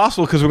time as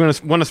possible because we're going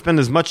to want to spend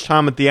as much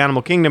time at the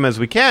Animal Kingdom as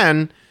we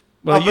can.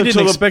 Well, up you didn't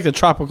until the- expect a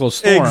tropical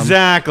storm.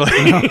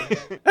 Exactly.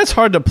 That's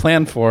hard to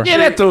plan for. Yeah,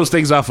 that throws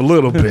things off a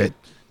little bit.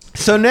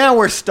 So now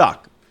we're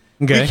stuck.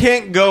 Okay. We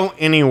can't go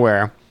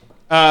anywhere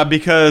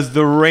because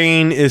the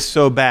rain is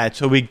so bad.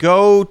 So we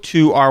go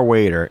to our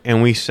waiter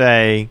and we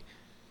say,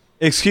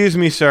 excuse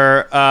me,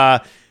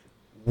 sir,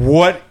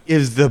 what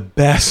is the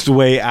best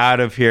way out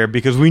of here?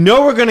 Because we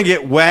know we're going to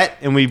get wet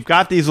and we've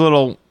got these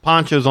little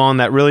ponchos on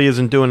that really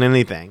isn't doing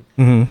anything.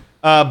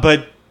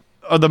 But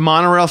are the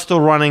monorails still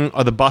running?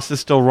 Are the buses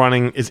still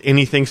running? Is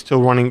anything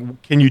still running?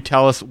 Can you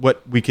tell us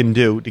what we can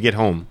do to get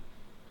home?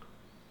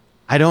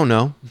 I don't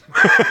know.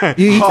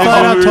 He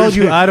flat out told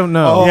you, I don't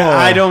know. Yeah,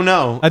 I don't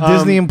know. A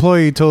Disney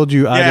employee told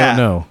you, I don't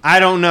know. I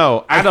don't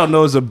know. I don't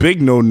know is a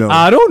big no-no.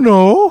 I don't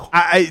know.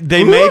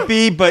 They may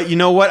be, but you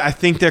know what? I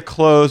think they're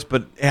closed,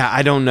 but yeah,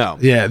 I don't know.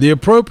 Yeah, the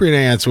appropriate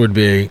answer would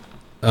be,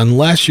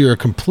 unless you're a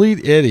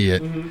complete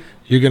idiot,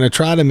 you're going to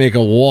try to make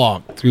a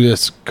walk through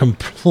this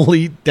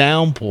complete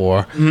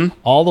downpour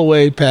all the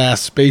way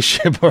past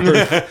Spaceship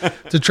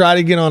Earth to try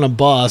to get on a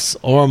bus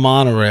or a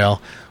monorail,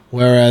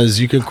 whereas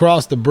you can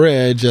cross the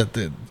bridge at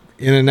the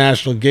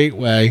International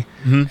Gateway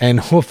and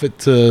hoof it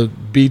to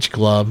Beach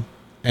Club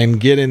and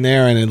get in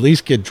there and at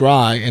least get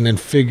dry and then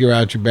figure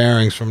out your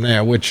bearings from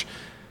there, which...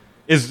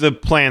 Is the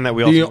plan that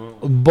we also...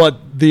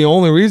 But the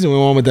only reason we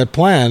went with that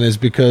plan is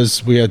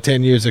because we had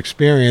 10 years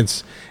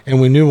experience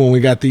and we knew when we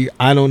got the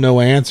I don't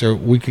know answer,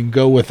 we could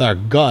go with our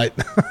gut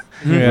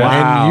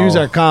and use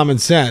our common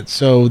sense.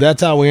 So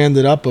that's how we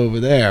ended up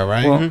over there,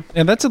 right? Well,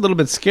 and that's a little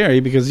bit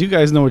scary because you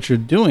guys know what you're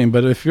doing,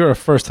 but if you're a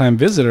first-time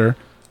visitor,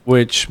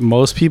 which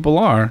most people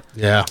are,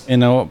 Yeah. you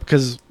know,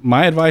 because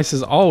my advice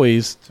is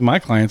always to my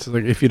clients,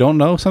 like, if you don't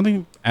know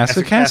something, ask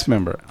a cast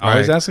member.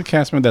 Always Right. ask a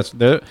cast member.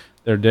 They're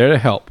there to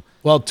help.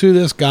 Well, to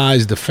this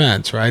guy's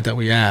defense, right, that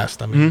we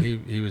asked, I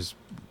mean, he was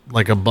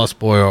like a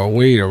busboy or a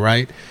waiter,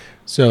 right?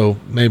 So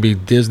maybe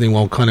Disney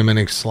won't cut him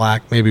any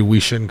slack. Maybe we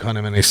shouldn't cut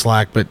him any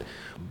slack. But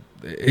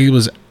he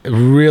was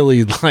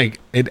really like,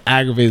 it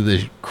aggravated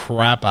the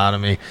crap out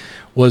of me,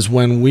 was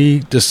when we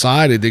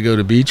decided to go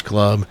to Beach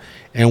Club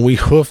and we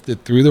hoofed it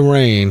through the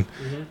rain.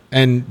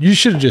 And you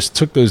should have just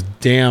took those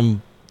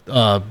damn...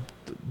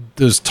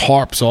 those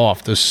tarps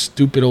off, those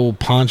stupid old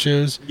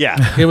ponchos.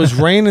 Yeah. It was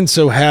raining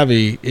so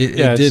heavy, it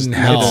Yeah, didn't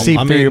it's help. Seep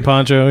through your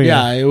poncho.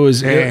 Yeah, it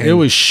was Dang. it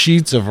was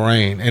sheets of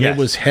rain, and Yes. it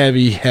was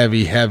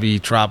heavy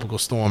tropical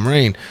storm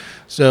rain.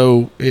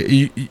 So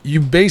you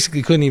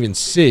basically couldn't even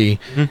see,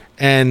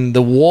 and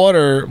the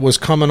water was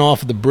coming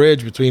off of the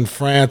bridge between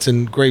France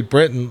and Great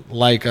Britain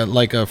like a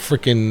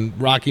freaking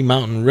Rocky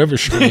Mountain river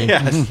stream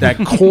that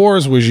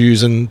Coors was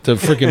using to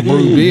freaking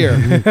brew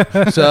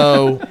beer.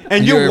 So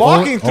And you're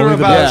walking through only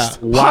the about best.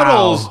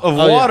 puddles of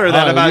Oh, yeah. water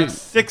that Oh, about you-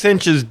 6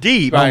 inches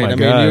deep. right. my I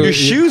God. mean, Your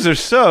shoes are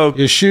soaked.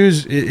 your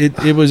shoes.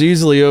 It was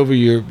easily over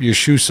your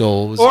shoe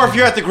sole. It was- Or if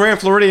you're at the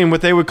Grand Floridian,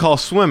 what they would call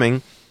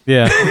swimming.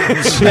 Yeah.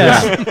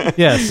 yes.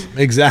 Yes.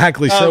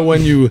 Exactly. So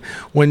when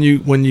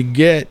you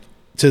get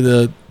to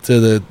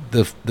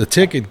the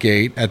ticket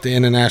gate at the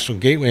International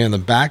Gateway on the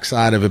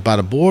backside of it by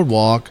the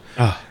boardwalk,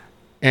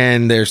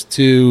 and there's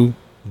two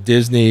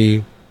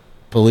Disney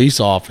police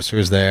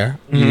officers there,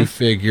 you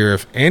figure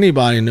if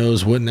anybody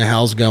knows what in the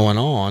hell's going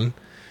on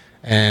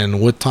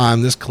and what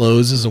time this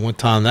closes and what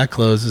time that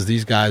closes,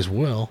 these guys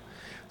will.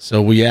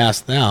 So we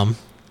asked them,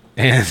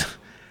 and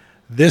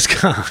this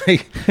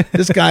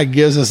guy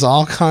gives us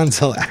all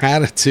kinds of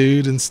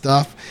attitude and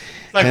stuff.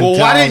 Like, and well,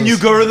 why tells didn't you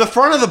us- go to the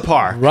front of the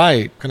park?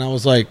 Right. And I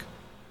was like,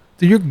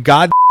 do your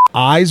god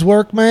eyes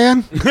work,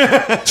 man? He's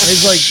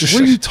like,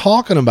 what are you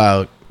talking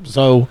about?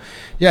 So,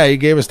 yeah, he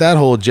gave us that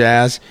whole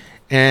jazz.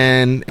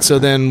 And so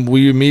then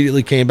we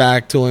immediately came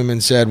back to him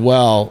and said,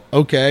 well,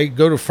 okay,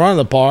 go to the front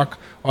of the park.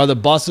 Are the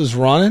buses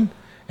running?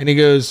 And he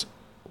goes,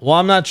 well,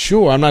 I'm not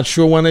sure. I'm not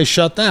sure when they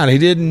shut down. He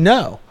didn't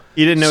know.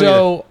 He didn't know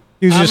So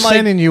He was I'm just like-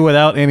 sending you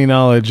without any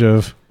knowledge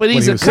of. But what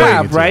he's he a was saying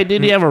cop, it to. right?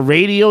 Didn't he have a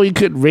radio? He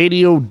could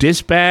radio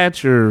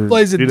dispatch or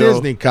plays a you know?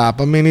 Disney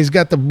cop. I mean, he's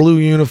got the blue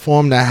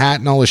uniform, the hat,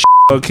 and all the shit.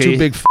 Okay. Two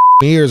big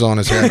ears on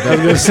his head. I was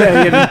gonna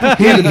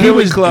say he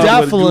was Club with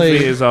definitely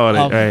goofy ears on it,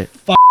 a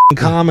right?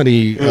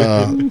 comedy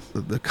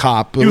the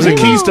cop. He was a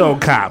Keystone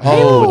cop.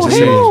 Oh, What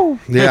you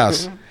say?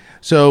 yes.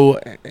 So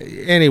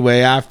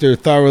anyway, after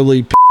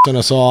thoroughly pissing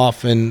us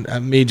off and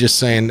me just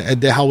saying,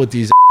 the hell with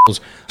these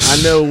assholes,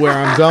 I know where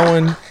I'm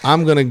going.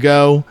 I'm going to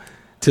go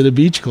to the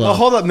beach club. Oh,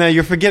 hold up now.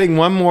 You're forgetting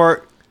one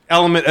more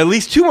element, at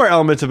least two more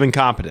elements of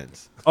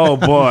incompetence. Oh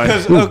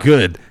boy. Ooh,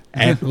 good.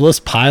 And let's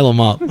pile them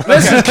up.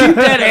 Let's just keep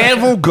that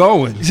anvil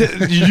going.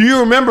 You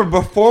remember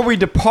before we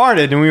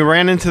departed and we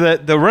ran into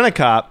the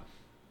rent-a-cop,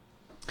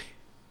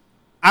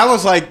 I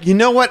was like, you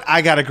know what?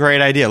 I got a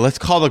great idea. Let's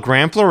call the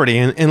Grand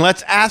Floridian and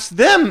let's ask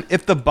them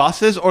if the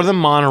buses or the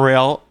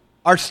monorail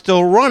are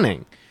still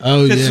running.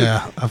 Oh,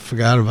 yeah. I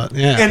forgot about that.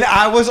 Yeah. And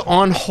I was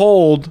on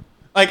hold.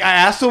 Like, I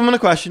asked the woman a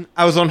question.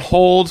 I was on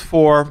hold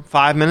for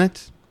 5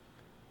 minutes,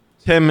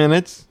 10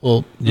 minutes,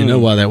 Well, you know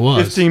why that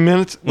was. 15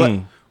 minutes. What?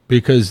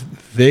 Because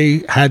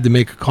they had to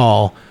make a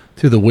call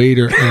to the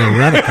waiter in a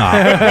rent-a-cop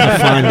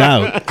to find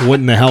out what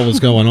in the hell was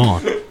going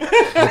on.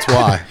 That's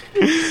why.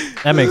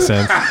 That makes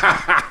sense.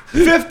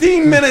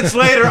 15 minutes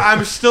later,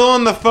 I'm still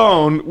on the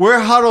phone. We're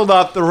huddled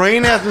up. The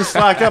rain hasn't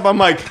slacked up. I'm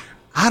like,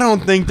 I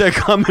don't think they're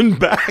coming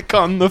back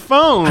on the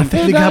phone.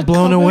 They got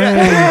blown away.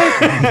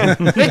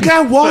 They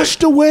got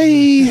washed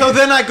away. So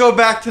then I go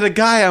back to the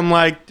guy. I'm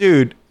like,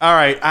 dude, all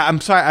right,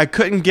 I'm sorry. I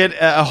couldn't get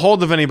a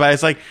hold of anybody.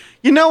 It's like,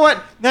 you know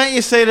what? Now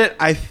you say that,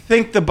 I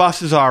think the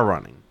buses are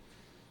running.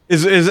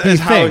 Is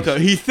how it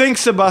goes. He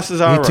thinks the buses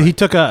are running. He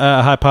took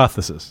a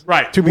hypothesis.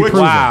 Right. To be proven.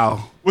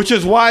 Wow. Which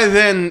is why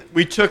then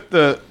we took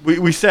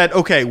we said,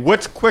 okay,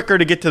 what's quicker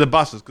to get to the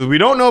buses? Because we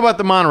don't know about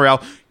the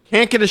monorail.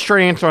 Can't get a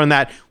straight answer on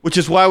that, which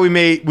is why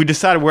we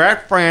decided we're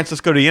at France.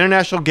 Let's go to the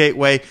International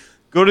Gateway,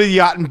 go to the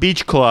Yacht and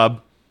Beach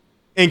Club,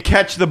 and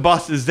catch the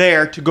buses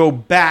there to go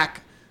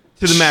back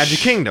to the Magic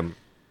Kingdom.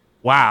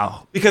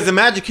 Wow. Because the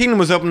Magic Kingdom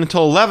was open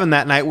until 11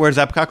 that night, whereas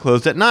Epcot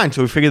closed at 9.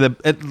 So we figured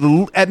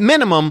that at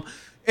minimum,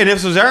 and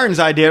this was Aaron's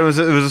idea, it was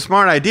a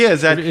smart idea,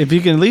 is that... If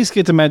you can at least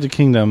get to Magic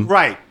Kingdom,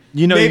 Right.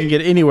 you know you can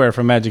get anywhere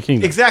from Magic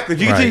Kingdom. Exactly.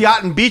 If you get to the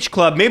Yacht and Beach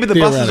Club, maybe the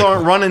buses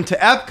aren't running to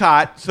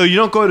Epcot, so you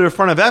don't go to the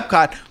front of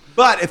Epcot.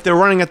 But if they're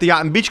running at the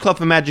Yacht and Beach Club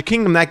for Magic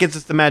Kingdom, that gets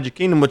us to Magic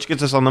Kingdom, which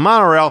gets us on the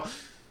monorail,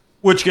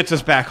 which gets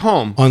us back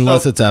home.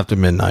 Unless it's after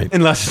midnight.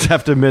 Unless it's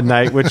after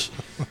midnight, which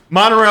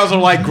monorails are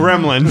like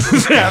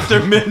gremlins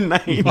after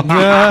midnight.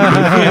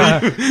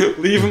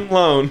 Leave them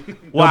alone.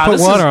 Wow. Put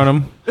water on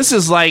them. This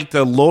is like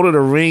the Lord of the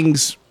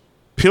Rings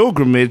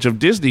pilgrimage of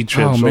Disney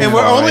trips. Oh, man. And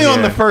we're only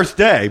on the first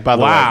day, by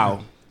the way.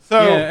 Wow.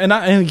 So Yeah, and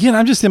again,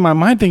 I'm just in my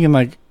mind thinking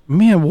like,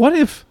 man, what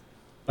if?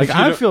 Like,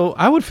 I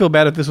would feel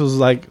bad if this was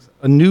like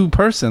a new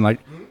person. Like,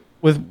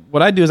 with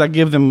what I do is I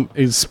give them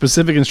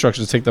specific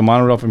instructions: take the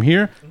monorail from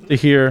here to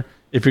here.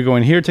 If you're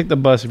going here, take the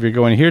bus. If you're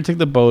going here, take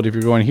the boat. If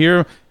you're going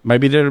here,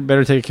 maybe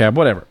better take a cab.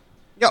 Whatever.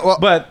 yeah, well,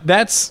 But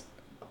that's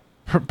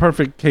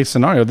perfect case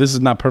scenario. This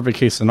is not perfect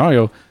case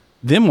scenario.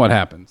 Then what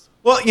happens?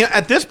 Well, you know,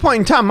 at this point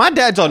in time, my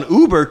dad's on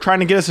Uber trying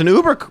to get us an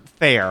Uber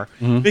fare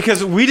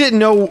because we didn't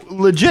know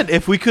legit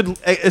if we could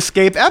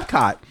escape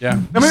Epcot.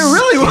 Yeah. I mean, it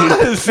really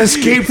was.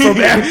 Escape from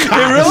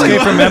Epcot. It really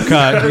Escape from was.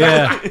 Epcot.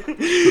 Yeah.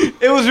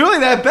 It was really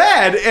that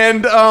bad.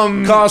 And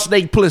Call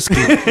Snake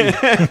Plissken.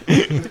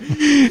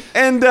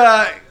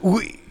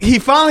 he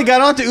finally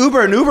got onto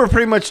Uber, and Uber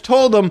pretty much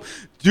told him,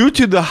 due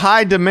to the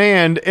high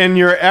demand in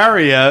your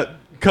area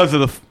because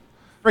of the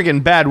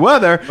friggin' bad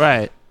weather,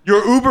 Right.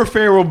 your Uber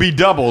fare will be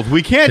doubled.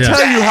 We can't Yeah.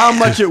 tell you how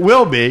much it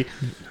will be,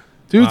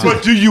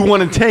 but do you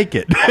want to take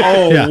it?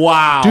 Oh, Yeah.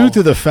 wow. Due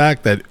to the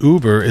fact that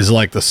Uber is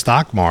like the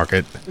stock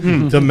market,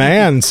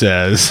 demand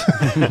says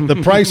the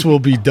price will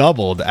be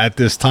doubled at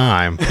this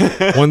time.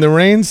 When the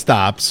rain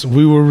stops,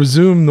 we will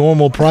resume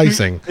normal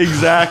pricing.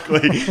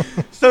 Exactly.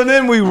 So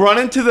then we run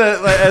into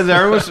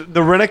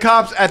the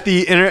rent-a-cops at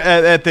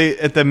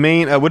the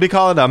main. What do you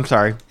call it? I'm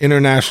sorry.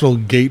 International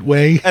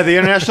Gateway. At the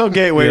International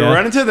Gateway, we Yeah.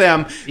 run into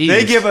them.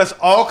 They Jeez. give us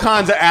all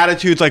kinds of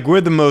attitudes, like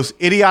we're the most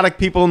idiotic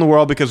people in the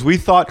world because we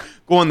thought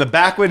going the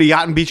back way to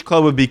Yacht and Beach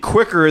Club would be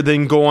quicker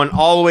than going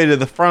all the way to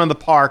the front of the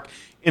park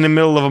in the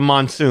middle of a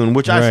monsoon,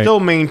 which I Right. still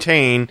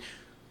maintain.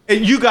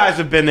 And you guys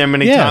have been there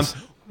many Yes. times.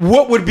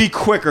 What would be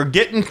quicker,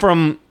 getting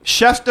from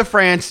Chefs de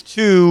France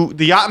to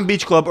the Yacht and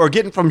Beach Club or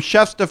getting from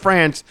Chefs de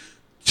France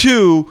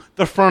to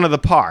the front of the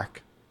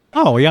park?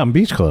 Oh, yeah, I'm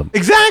Beach Club.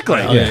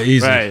 Exactly. Yeah,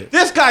 easy. Right.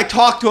 This guy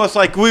talked to us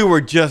like we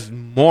were just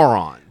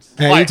morons.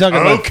 Hey, like, you talking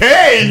about-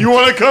 okay, you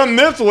want to come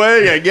this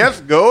way? I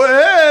guess go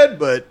ahead,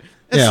 but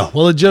Yeah,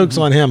 well, the joke's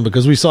on him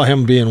because we saw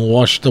him being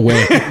washed away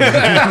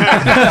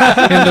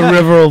in the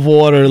river of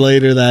water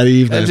later that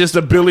evening. And just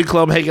a billy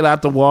club hanging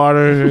out the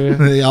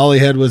water. All he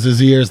had was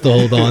his ears to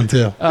hold on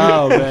to.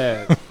 Oh,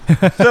 man.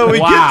 so we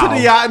get Wow. to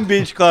the Yacht and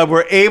Beach Club.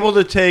 We're able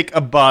to take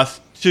a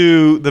bus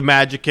to the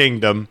Magic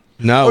Kingdom.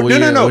 No, Or,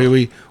 no.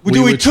 We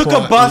would took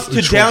try- a bus we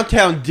to try-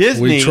 downtown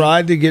Disney. We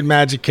tried to get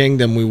Magic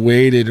Kingdom. We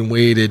waited and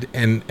waited,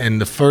 and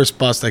the first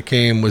bus that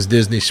came was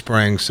Disney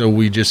Springs. So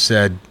we just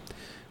said,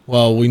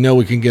 well, we know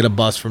we can get a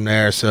bus from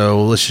there,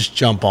 so let's just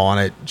jump on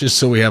it, just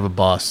so we have a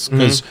bus.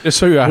 Because Just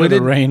so you're out We of the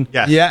did- rain.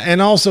 Yes. yeah,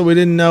 and also we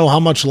didn't know how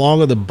much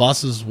longer the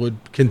buses would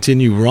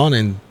continue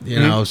running, you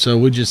know. So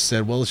we just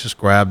said, well, let's just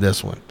grab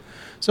this one.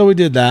 So we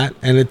did that,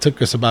 and it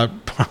took us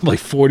about probably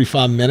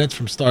 45 minutes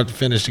from start to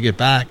finish to get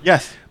back.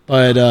 Yes.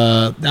 But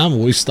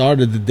we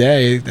started the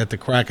day at the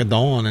crack of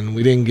dawn, and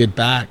we didn't get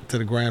back to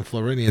the Grand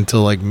Floridian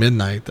until like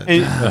midnight.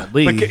 And,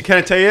 but can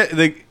I tell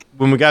you,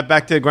 when we got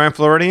back to the Grand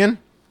Floridian,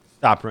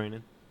 stopped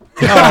raining.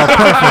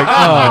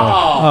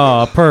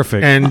 Oh,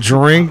 perfect.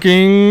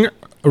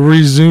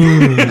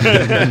 resumed.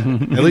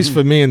 At least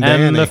for me and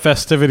Danny. And the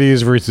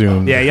festivities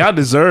resumed. Yeah, y'all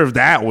deserve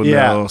that one,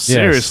 Yeah. though. Yes.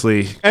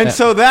 Seriously. And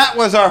so that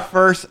was our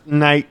first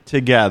night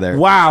together.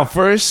 Wow,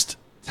 first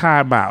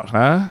time out,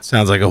 huh?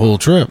 Sounds like a whole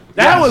trip.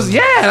 That was,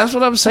 that's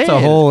what I'm saying. It's a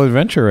whole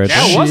adventure right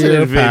That there. was an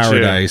Sheer adventure.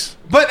 paradise.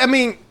 But I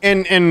mean,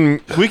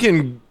 and we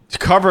can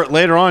cover it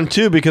later on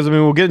too, because I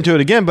mean we'll get into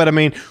it again. But I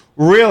mean,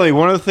 really,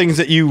 one of the things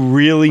that you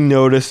really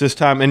noticed this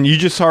time, and you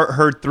just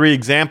heard 3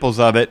 examples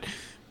of it,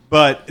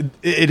 but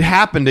it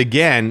happened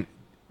again.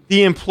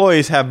 The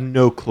employees have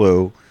no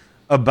clue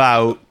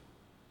about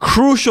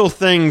crucial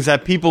things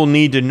that people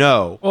need to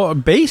know. Well,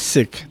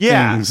 basic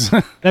Yeah. things.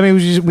 I mean,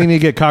 we need to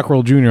get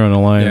Cockrell Jr. on the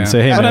line and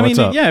say, hey, but man, I mean, what's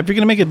up? yeah, if you're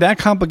gonna make it that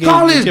complicated,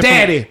 Call to his get from-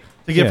 daddy.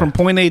 to get Yeah. from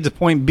point A to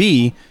point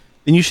B,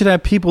 then you should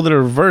have people that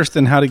are versed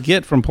in how to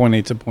get from point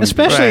A to point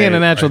Especially B. in a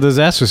natural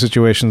disaster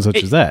situation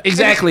such as that.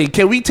 Exactly.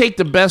 Can we take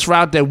the best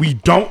route that we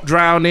don't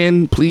drown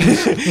in,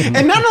 please?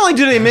 And not only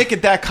do they make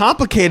it that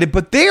complicated,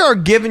 but they are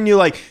giving you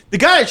like the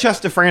guy at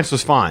Chester France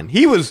was fine.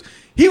 He was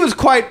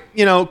quite,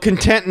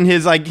 content in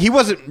his he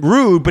wasn't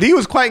rude, but he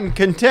was quite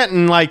content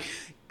in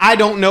I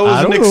don't know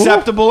is an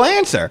acceptable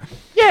answer.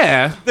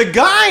 Yeah. The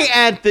guy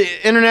at the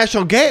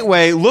International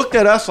Gateway looked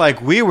at us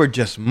like we were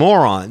just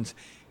morons.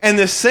 And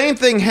the same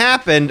thing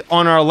happened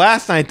on our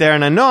last night there.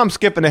 And I know I'm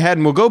skipping ahead,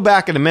 and we'll go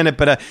back in a minute,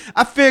 but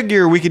I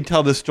figure we can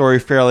tell this story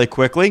fairly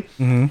quickly.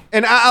 Mm-hmm.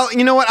 And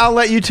you know what? I'll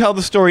let you tell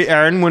the story,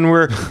 Aaron. When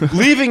we're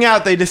leaving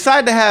out, they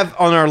decide to have,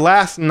 on our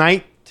last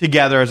night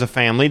together as a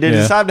family, they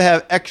decide to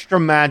have extra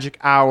magic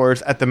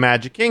hours at the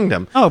Magic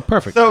Kingdom. Oh,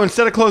 perfect. So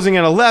instead of closing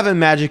at 11,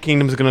 Magic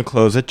Kingdom is going to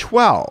close at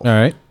 12. All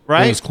right.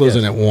 Right? It was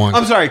closing at 1.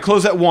 I'm sorry,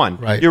 close at 1.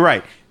 Right. You're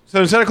right. So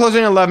instead of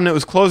closing at 11, it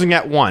was closing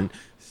at 1.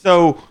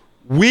 So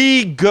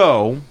we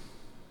go,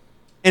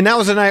 and that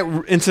was the night,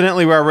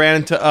 incidentally, where I ran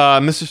into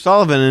Mr.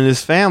 Sullivan and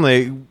his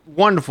family.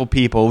 Wonderful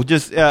people.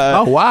 Just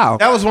Oh, wow.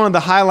 That was one of the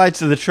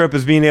highlights of the trip,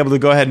 is being able to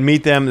go ahead and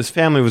meet them. His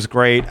family was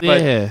great.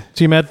 But, Yeah.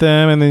 So you met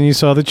them, and then you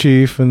saw the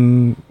chief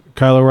and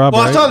Kylo Rob.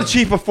 well, I right? saw the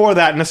chief before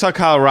that, and I saw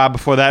Kyle Robb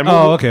before that.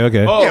 Oh, okay.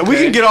 Yeah, we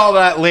can get all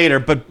that later.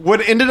 But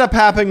what ended up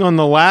happening on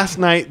the last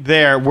night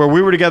there, where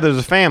we were together as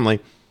a family,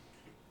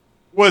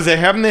 was they're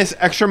having this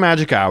extra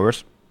magic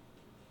hours.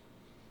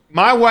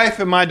 My wife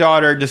and my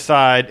daughter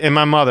decide, and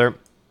my mother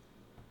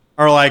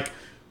are like,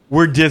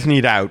 we're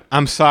Disney'd out.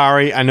 I'm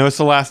sorry. I know it's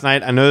the last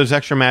night. I know there's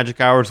extra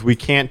magic hours. We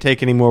can't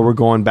take any more. We're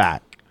going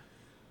back.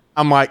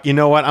 I'm like, you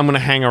know what? I'm going to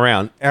hang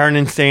around. Aaron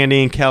and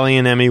Sandy and Kelly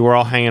and Emmy were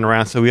all hanging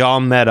around. So we all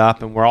met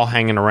up and we're all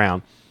hanging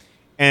around.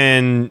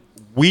 And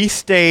we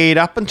stayed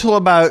up until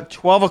about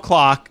 12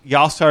 o'clock.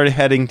 Y'all started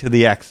heading to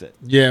the exit.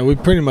 Yeah, we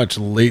pretty much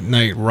late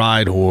night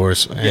ride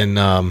horse,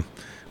 and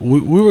we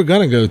were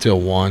gonna go till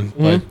 1,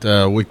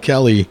 but with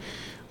Kelly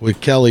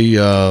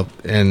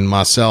and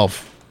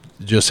myself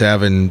just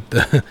having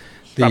the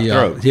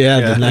throat.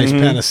 the nice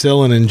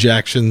penicillin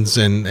injections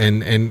and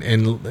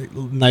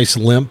nice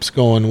limps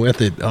going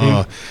with it.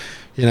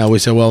 We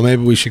said, well,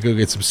 maybe we should go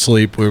get some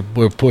sleep. We're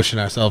pushing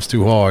ourselves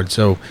too hard,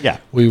 so Yeah.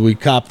 we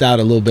copped out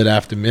a little bit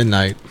after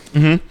midnight.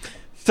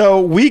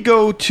 So we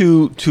go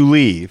to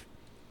leave,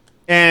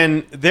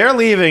 and they're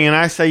leaving, and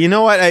I say, you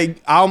know what?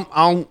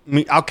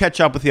 I'll catch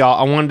up with y'all.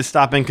 I wanted to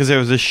stop in because there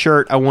was a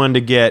shirt I wanted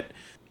to get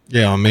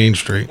Yeah, on Main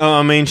Street.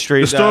 on Main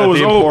Street. The store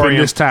was open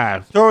Emporium. this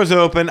time. Store was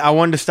open. I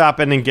wanted to stop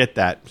in and get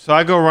that. So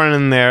I go running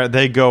in there.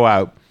 They go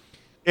out.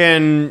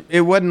 And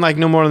it wasn't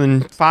no more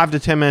than 5 to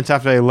 10 minutes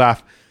after they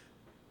left,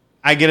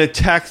 I get a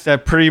text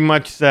that pretty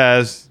much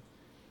says,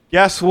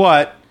 guess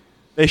what?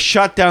 They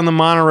shut down the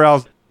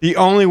monorails. The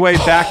only way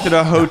back to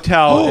the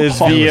hotel is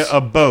via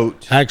a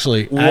boat.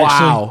 Actually,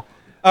 Wow.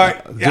 All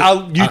right.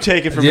 You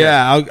take it from here.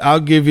 yeah, I'll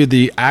give you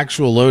the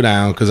actual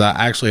lowdown because I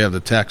actually have the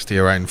text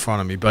here right in front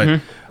of me.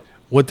 But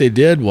what they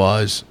did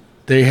was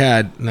they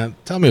had, now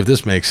tell me if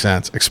this makes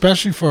sense,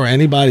 especially for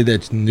anybody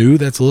that's new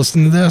that's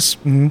listening to this.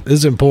 This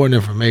is important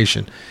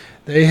information.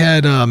 They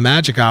had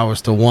magic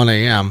hours till 1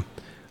 a.m.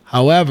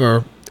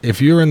 However, if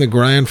you're in the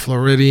Grand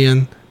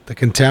Floridian, the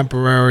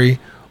Contemporary,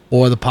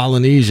 or the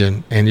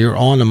Polynesian, and you're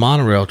on the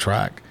monorail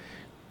track,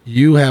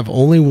 you have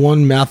only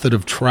one method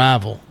of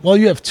travel. Well,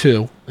 you have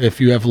 2 if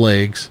you have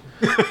legs.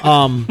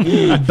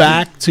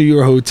 Back to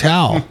your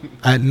hotel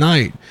at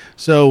night.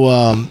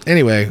 So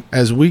anyway,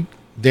 as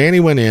Danny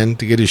went in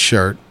to get his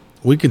shirt,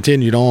 we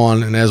continued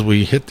on, and as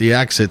we hit the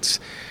exits,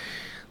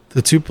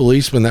 the 2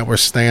 policemen that were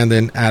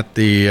standing at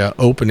the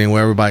opening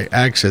where everybody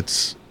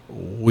exits,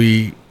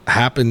 we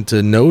happened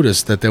to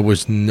notice that there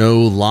was no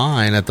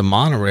line at the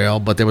monorail,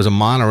 but there was a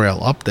monorail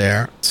up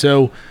there.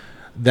 So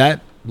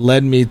that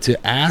led me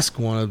to ask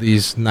one of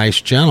these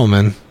nice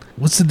gentlemen,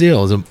 what's the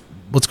deal?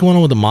 What's going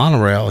on with the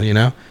monorail,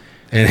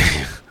 And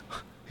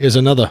here's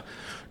another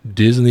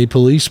Disney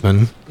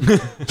policeman,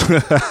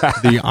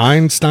 the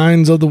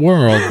Einsteins of the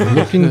world,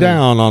 looking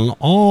down on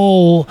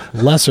all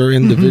lesser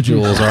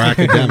individuals or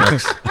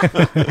academics.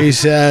 He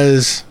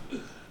says,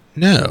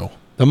 no,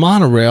 the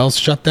monorail's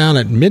shut down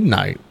at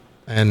midnight.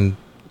 And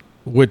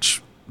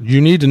which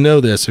you need to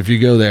know this if you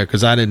go there,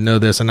 because I didn't know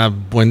this, and I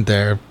went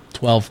there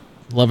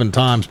 11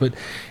 times. But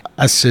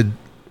I said,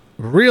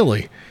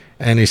 really?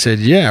 And he said,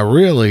 yeah,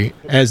 really,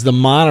 as the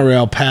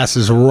monorail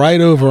passes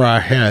right over our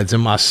heads.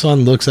 And my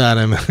son looks at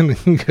him and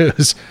he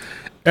goes,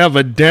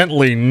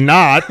 evidently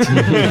not.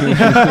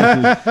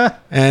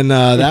 And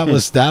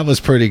that was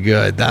pretty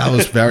good. I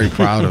was very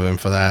proud of him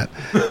for that.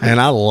 And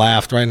I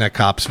laughed right in that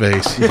cop's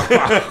face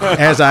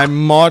as I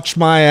marched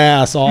my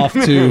ass off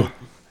to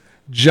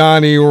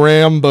Johnny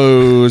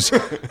Rambo's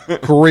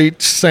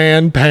great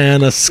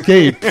sampan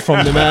escape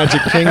from the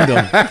Magic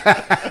Kingdom,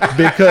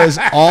 because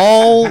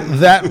all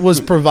that was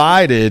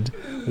provided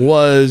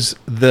was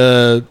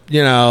the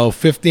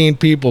 15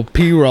 people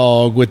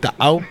pirogue with the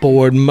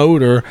outboard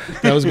motor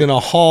that was going to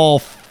haul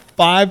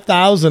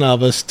 5,000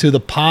 of us to the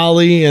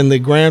Poly and the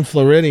Grand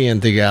Floridian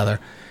together.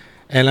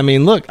 And I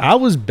mean, look, I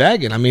was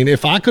begging. I mean,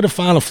 if I could have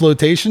found a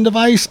flotation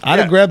device, I'd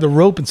have grabbed the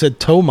rope and said,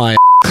 tow my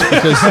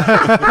because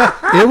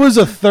it was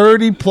a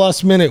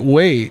 30-plus minute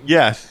wait.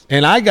 Yes.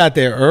 And I got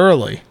there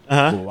early.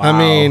 Uh-huh. Wow. I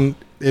mean,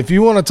 if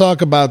you want to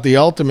talk about the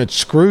ultimate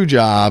screw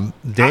job,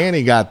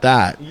 Danny got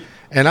that.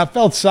 And I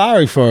felt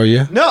sorry for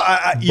you. No,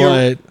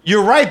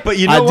 you're right, but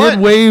you know what? I did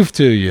wave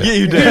to you. Yeah,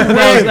 you did.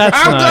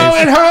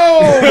 I'm going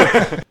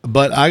home.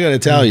 But I got to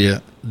tell you,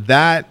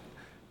 that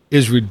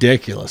is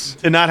ridiculous.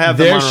 To not have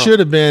there should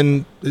have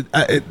been.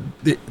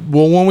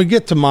 Well, when we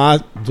get to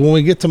my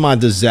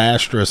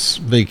disastrous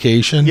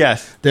vacation,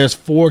 yes, there's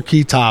 4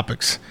 key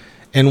topics,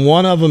 and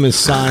one of them is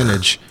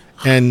signage.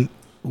 And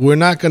we're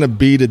not going to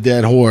beat a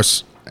dead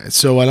horse,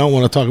 so I don't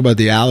want to talk about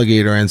the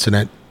alligator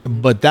incident.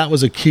 But that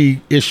was a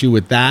key issue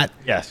with that.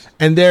 Yes,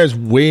 and there's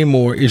way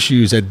more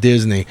issues at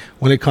Disney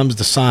when it comes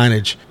to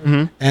signage.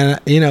 Mm-hmm. And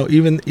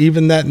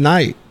even that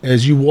night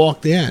as you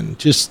walked in,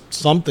 just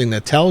something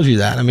that tells you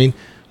that. I mean,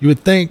 you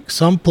would think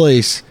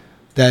someplace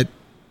that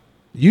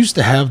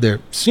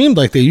seemed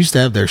like they used to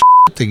have their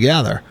shit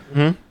together,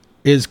 mm-hmm.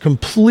 is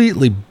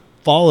completely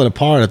falling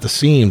apart at the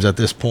seams at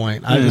this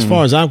point. As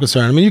far as I'm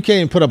concerned, I mean, you can't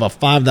even put up a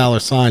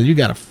 $5 sign. You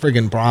got a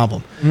friggin'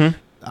 problem. Mm-hmm.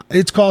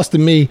 It's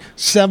costing me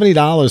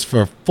 $70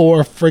 for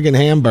 4 friggin'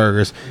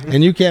 hamburgers, mm-hmm.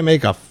 and you can't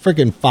make a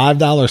friggin'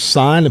 $5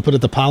 sign and put it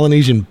at the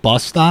Polynesian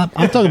bus stop.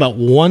 I'm talking about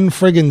one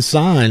friggin'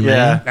 sign,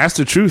 man. That's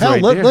the truth. Hell,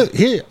 right there. Look,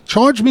 here,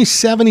 charge me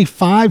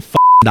 $75 for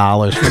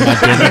my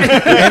dinner,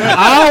 and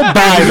I'll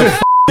buy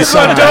the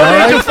sign.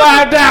 Donate the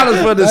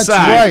 $5 for the That's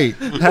sign. right,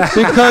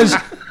 because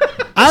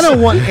I don't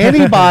want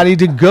anybody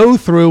to go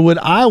through what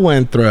I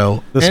went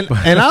through,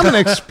 and I'm an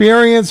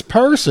experienced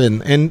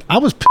person, and I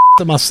was pissed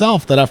at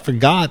myself that I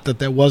forgot that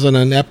there wasn't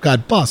an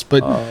Epcot bus.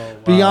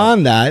 But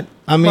beyond that,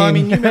 I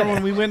mean, you remember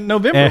when we went in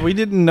November, we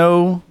didn't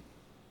know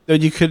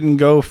that you couldn't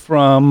go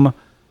from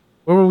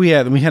where were we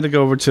at? And we had to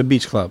go over to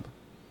Beach Club.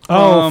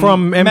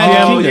 From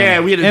MGM. Oh, yeah,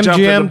 we had to jump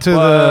MGM to the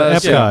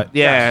bus. Epcot.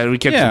 Yeah, we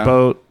kept the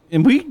boat.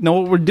 And we know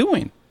what we're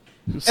doing.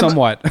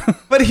 Somewhat.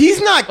 But he's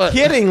not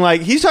kidding.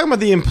 Like, he's talking about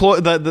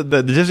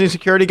the Disney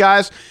security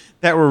guys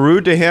that were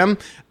rude to him.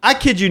 I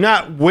kid you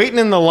not, waiting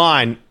in the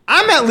line.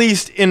 I'm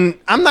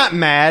not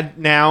mad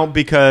now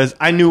because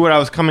I knew what I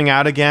was coming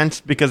out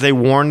against because they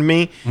warned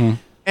me. Mm.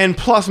 And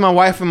plus, my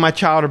wife and my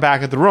child are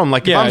back at the room.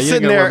 Like, if I'm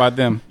sitting there, about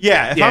them.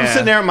 Yeah, if I'm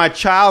sitting there with my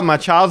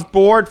child's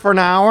bored for an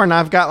hour, and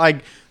I've got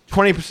like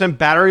 20%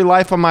 battery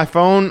life on my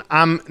phone,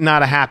 I'm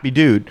not a happy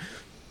dude.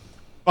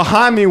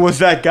 Behind me was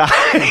that guy.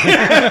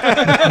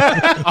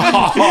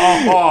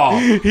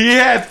 He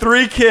had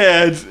 3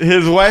 kids,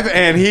 his wife,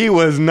 and he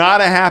was not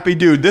a happy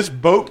dude. This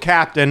boat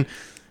captain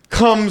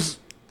comes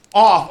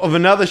off of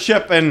another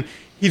ship, and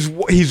he's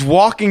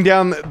walking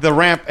down the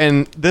ramp,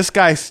 and this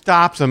guy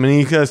stops him, and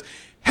he goes,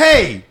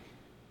 "Hey,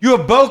 you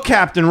a boat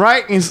captain,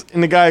 right?"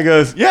 And the guy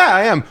goes, "Yeah,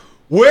 I am.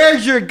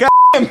 Where's your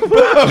goddamn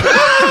boat?"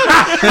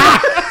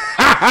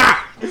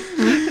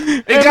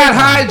 It got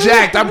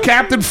hijacked. I'm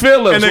Captain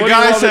Phillips. And the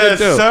guy says,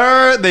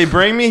 "Sir, they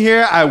bring me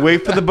here. I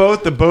wait for the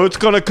boat. The boat's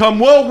going to come.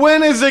 Well,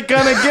 when is it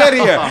going to get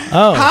here?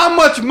 How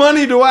much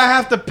money do I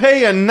have to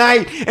pay a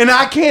night? And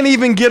I can't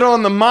even get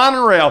on the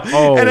monorail."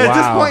 And at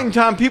this point in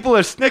time, people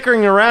are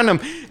snickering around him.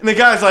 And the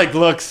guy's like,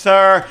 "Look,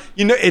 sir,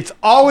 it's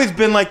always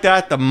been like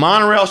that. The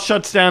monorail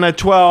shuts down at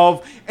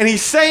 12. And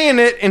he's saying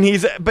it, and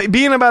he's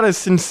being about as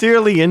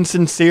sincerely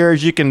insincere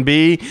as you can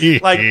be.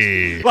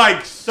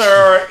 like,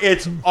 sir,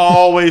 it's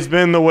always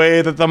been the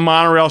way that the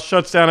monorail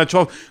shuts down at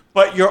 12.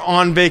 But you're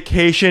on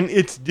vacation.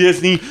 It's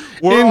Disney.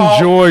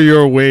 Enjoy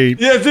your wait.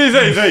 Yeah,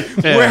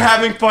 we're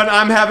having fun.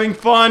 I'm having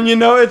fun.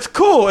 It's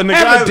cool. And the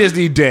guy a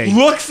Disney day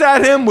looks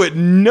at him with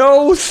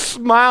no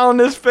smile on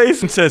his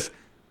face and says,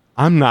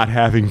 "I'm not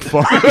having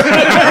fun."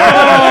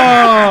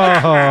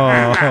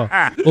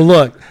 Well,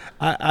 look.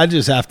 I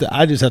just have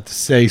to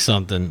say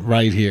something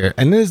right here,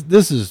 and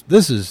this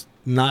is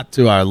not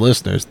to our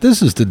listeners.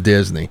 This is to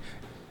Disney.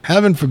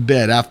 Heaven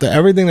forbid, after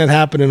everything that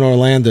happened in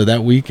Orlando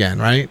that weekend,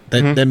 right?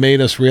 That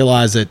made us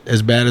realize that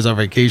as bad as our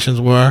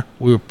vacations were,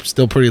 we were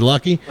still pretty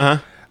lucky.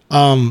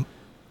 Uh-huh.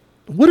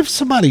 What if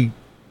somebody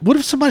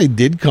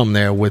did come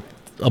there with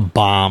a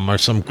bomb or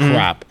some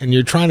crap, and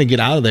you're trying to get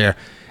out of there,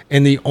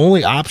 and the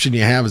only option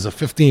you have is a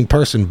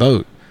 15-person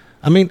boat?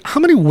 I mean, how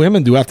many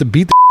women do I have to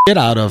beat the shit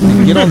out of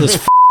to get on this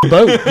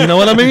boat. You know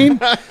what I mean?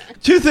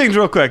 Two things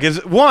real quick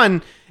is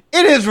one,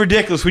 it is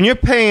ridiculous when you're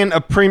paying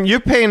a premium. You're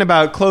paying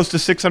about close to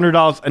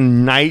 $600 a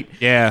night.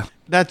 Yeah.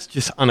 That's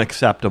just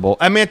unacceptable.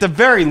 I mean, at the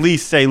very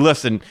least, say,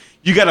 listen,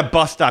 you got a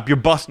bus stop. Your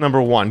bus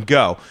number one,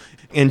 go.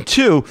 And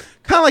two,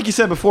 kind of like you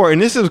said before,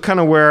 and this is kind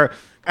of where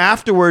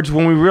afterwards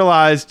when we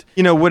realized,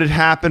 what had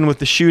happened with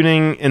the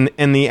shooting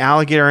and the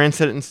alligator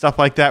incident and stuff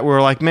like that, we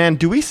were like, man,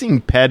 do we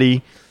seem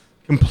petty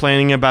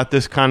complaining about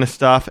this kind of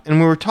stuff? And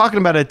we were talking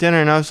about it at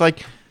dinner, and I was like,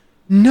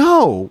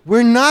 no,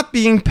 we're not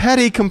being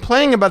petty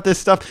complaining about this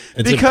stuff.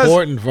 It's because,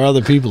 important for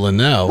other people to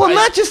know. well,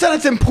 not just that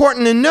it's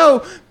important to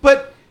know,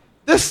 but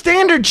the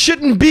standard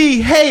shouldn't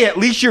be, hey, at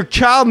least your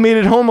child made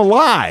it home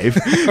alive.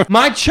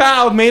 My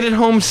child made it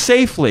home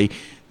safely.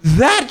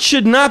 That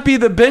should not be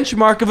the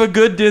benchmark of a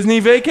good Disney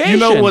vacation. You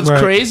know what's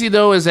Right. crazy,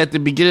 though, is at the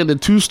beginning of the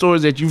two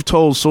stories that you've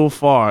told so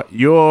far,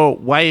 your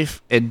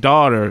wife and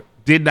daughter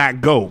did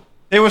not go.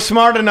 They were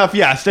smart enough,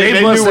 yes. They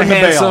knew must when have to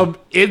had bail. some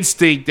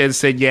instinct that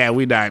said, yeah,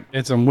 we not.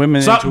 It's some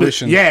women Something,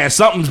 intuition. yeah,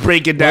 something's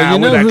breaking Well, down. you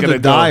know We're who not the going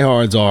to go.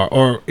 diehards are,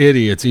 or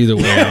idiots either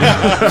way.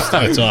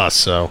 It's us,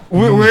 so.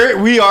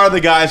 We are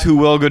the guys who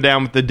will go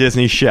down with the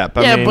Disney ship.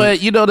 I mean, but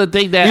the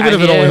thing that Even I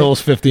if it only hear-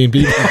 holds 15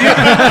 people.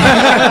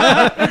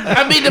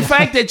 I mean, the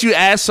fact that you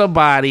ask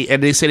somebody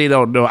and they say they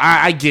don't know,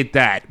 I get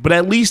that. But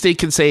at least they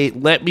can say,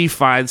 let me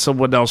find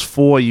someone else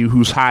for you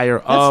who's higher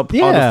up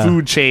on the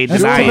food chain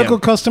That's than I typical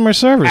am. customer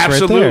service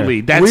Absolutely.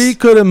 right That's We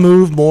could have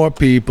moved more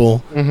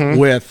people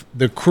with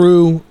the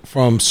crew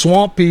from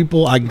Swamp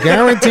People. I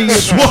guarantee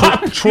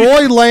you,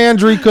 Troy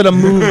Landry could have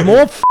moved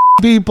more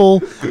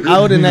people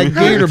out in that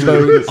gator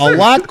boat a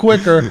lot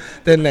quicker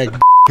than that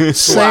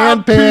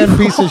sandpan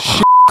piece of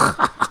shit.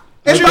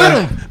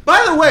 And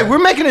by the way, we're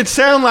making it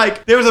sound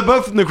like there was a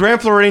boat from the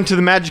Grand Floridian to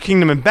the Magic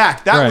Kingdom and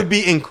back. That Right. would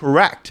be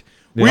incorrect.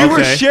 We Yeah. were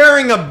Okay.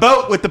 sharing a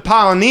boat with the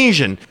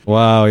Polynesian. there.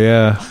 Wow,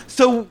 yeah.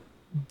 So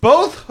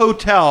both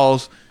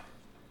hotels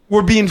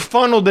were being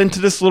funneled into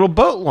this little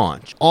boat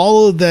launch.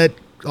 All of that,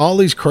 all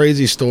these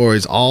crazy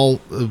stories, all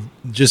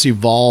just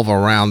evolve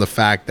around the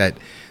fact that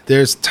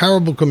there's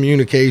terrible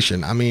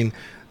communication. I mean,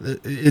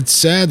 it's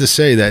sad to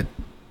say that,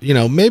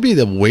 maybe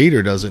the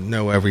waiter doesn't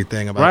know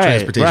everything about Right,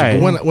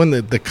 transportation. right. But when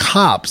the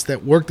cops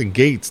that work the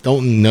gates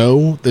don't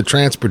know the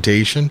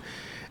transportation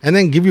and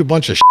then give you a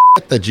bunch of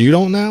shit that you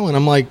don't know, and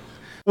I'm like,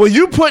 well,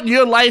 you putting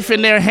your life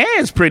in their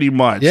hands pretty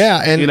much.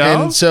 yeah,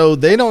 and so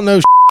they don't know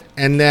shit.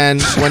 And then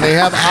when they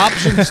have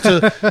options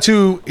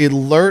to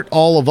alert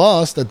all of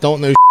us that don't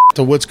know shit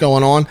to what's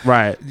going on,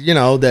 Right.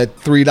 that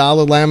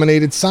 $3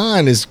 laminated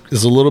sign is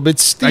a little bit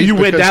steep. Now, you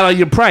went because- down on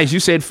your price. You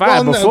said $5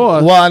 well, no,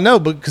 before. well, I know,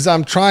 because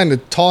I'm trying to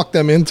talk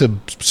them into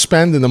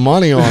spending the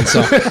money on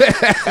something.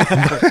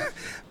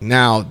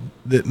 Now,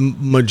 the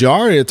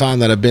majority of the time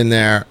that I've been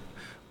there,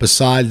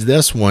 besides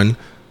this one,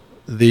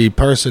 the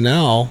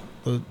personnel,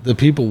 the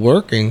people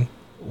working,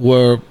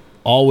 were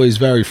always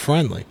very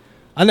friendly.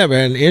 I never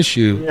had an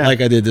issue like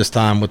I did this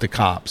time with the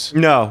cops.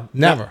 No.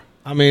 Never.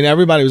 I mean,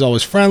 everybody was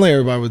always friendly.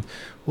 Everybody would.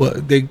 Well,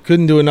 they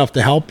couldn't do enough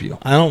to help you.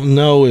 I don't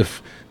know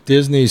if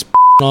Disney's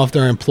off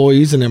their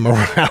employees and their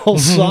morale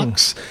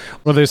sucks.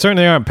 Well, they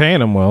certainly aren't paying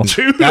them well.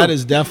 That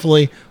is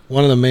definitely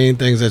one of the main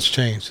things that's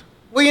changed.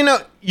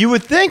 Well, you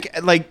would think,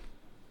 like,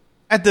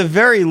 at the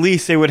very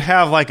least, they would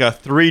have, like, a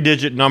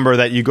 3-digit number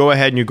that you go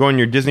ahead and you go on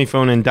your Disney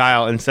phone and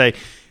dial and say,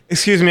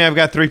 excuse me, I've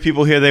got 3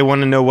 people here. They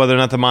want to know whether or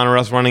not the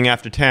monorail's running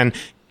after 10.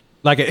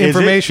 Like an Is it?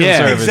 information Yeah,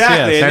 service.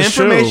 Exactly. yes. An that's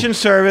information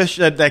service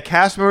that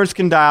cast members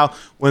can dial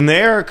when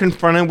they are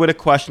confronted with a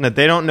question that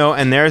they don't know,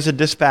 and there's a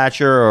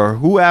dispatcher or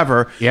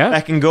whoever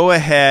that can go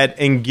ahead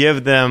and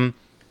give them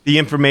the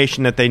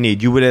information that they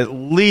need. You would at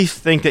least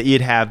think that you'd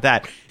have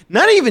that.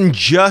 Not even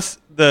just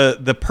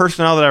the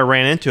personnel that I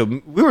ran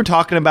into. We were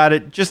talking about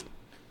it just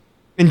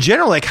in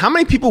general. Like, how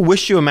many people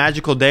wished you a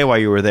magical day while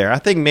you were there? I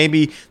think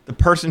maybe the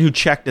person who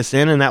checked us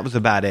in, and that was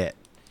about it.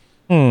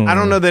 I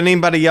don't know that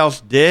anybody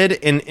else did,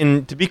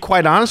 and to be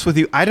quite honest with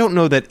you, I don't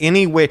know that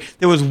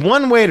there was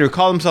one waiter who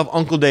called himself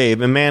Uncle Dave,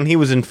 and man, he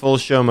was in full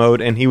show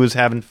mode, and he was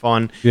having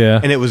fun,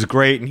 Yeah. and it was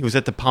great, and he was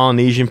at the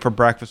Polynesian for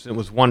breakfast, and it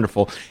was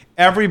wonderful.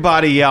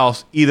 Everybody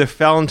else either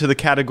fell into the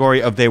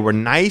category of they were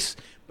nice,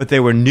 but they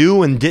were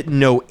new and didn't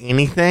know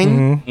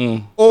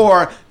anything,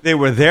 or they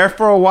were there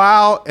for a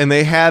while, and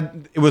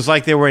it was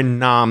like they were in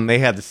Nam. They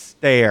had the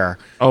stare.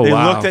 Oh, they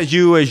wow. looked at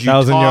you as you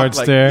 1,000-yard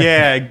talked, stare.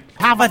 Yeah,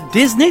 Have a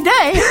Disney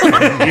day.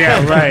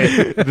 Yeah,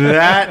 right.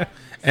 that.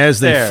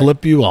 As they There.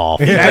 flip you off.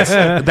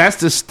 That's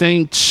the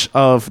stench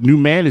of new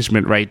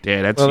management right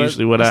there. That's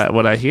usually what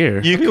I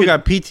hear. You People could,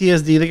 got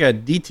PTSD. They got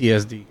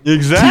DTSD.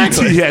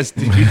 exactly. Yes.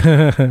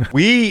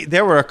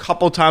 There were a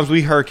couple times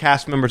we heard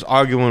cast members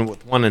arguing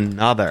with one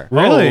another.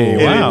 Really?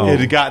 It, Wow. it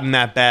had gotten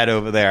that bad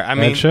over there. I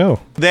mean, show.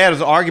 they had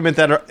an argument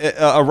that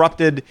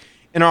erupted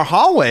in our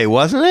hallway,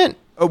 wasn't it?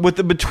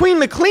 Between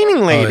the cleaning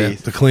Oh, yeah.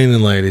 ladies. The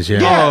cleaning ladies, yeah.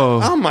 Yeah. Oh.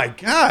 Oh my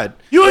God.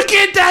 You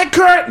get that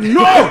curtain.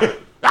 No.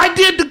 I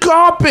did the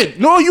carpet.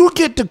 No, you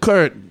get the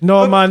curtain.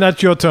 No, man,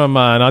 that's your turn,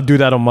 man. I'll do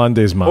that on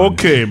Mondays, man.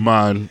 Okay,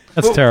 man.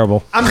 That's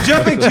terrible. I'm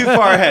jumping too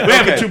far ahead. We're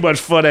having Okay. too much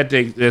fun at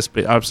this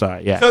bit. I'm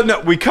sorry. Yeah. So no,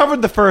 we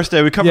covered the first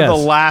day. We covered Yes. the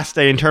last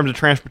day in terms of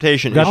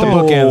transportation. We got the issues.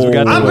 bookends. We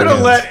got the I'm going to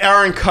bookends. let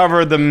Aaron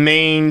cover the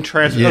main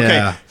transport.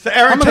 Yeah. Okay, so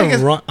Aaron, take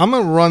us. I'm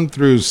gonna run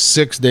through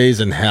 6 days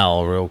in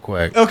hell real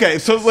quick. Okay,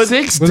 so let's.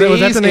 6 Was days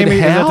that the name? in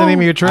Is that hell? the name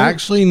of your trip?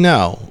 Actually,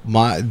 no.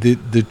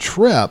 The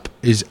trip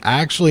is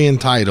actually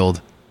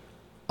entitled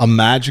 "A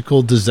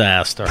Magical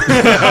Disaster."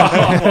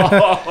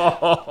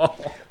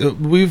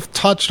 We've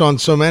touched on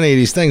so many of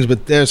these things,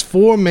 but there's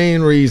 4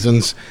 main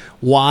reasons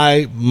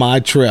why my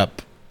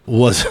trip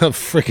was a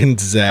freaking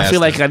disaster. I feel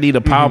like I need a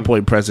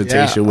PowerPoint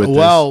presentation with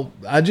well,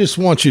 I just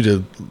want you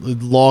to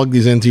log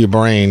these into your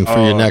brain for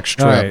your next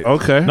All trip. right.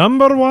 this. Okay.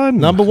 Number one.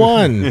 Number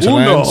 1, Uno.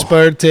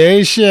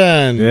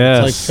 transportation. Yes.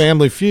 It's like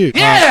Family Feud.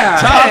 Yeah.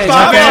 Top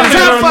five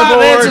answers top on the 5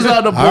 board. answers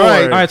on the board. All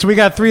right. All right, so we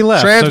got 3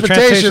 left. So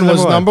Transportation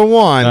was number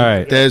 1. All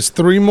right. There's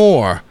 3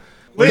 more.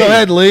 Lee. Go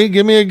ahead, Lee.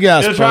 Give me a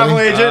guess. You're a travel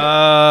buddy.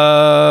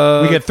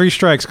 agent. We get 3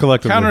 strikes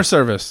collectively. Counter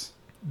service.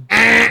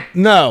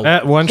 No.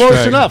 One Close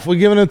strike. enough. We're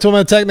giving it to him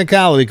a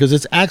technicality because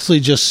it's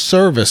actually just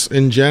service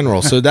in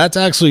general. So that's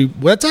actually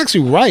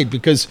right,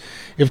 because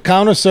if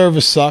counter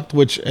service sucked,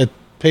 which at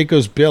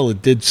Pecos Bill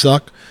it did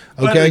suck.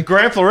 But Okay. the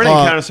Grand Floridian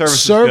counter service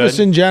is Service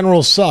good. in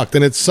general sucked,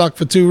 and it sucked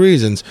for 2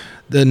 reasons.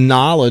 The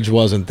knowledge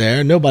wasn't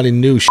there. Nobody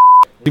knew shit.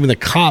 Even the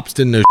cops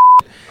didn't know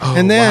shit.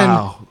 And then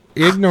wow.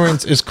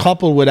 ignorance is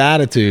coupled with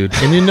attitude,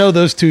 and you know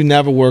those 2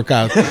 never work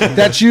out.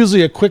 That's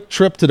usually a quick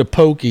trip to the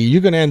pokey.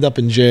 You're going to end up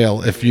in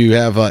jail if you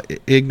have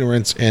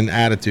ignorance and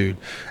attitude.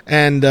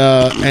 And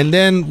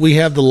then we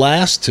have the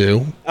last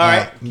 2. All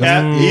right,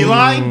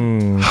 Eli.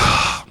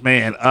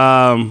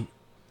 Man,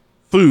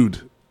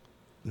 food.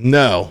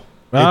 No.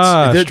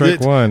 Strike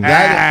one.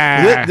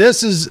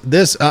 This is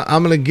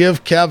I'm going to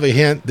give Kev a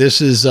hint. This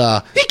is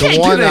the can't do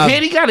one the I've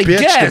hint. He gotta bitched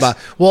guess. about.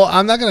 Well,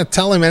 I'm not going to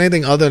tell him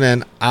anything other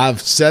than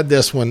I've said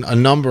this one a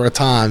number of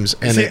times,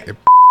 and See- it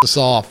us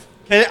off.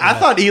 Hey, I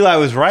thought Eli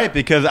was right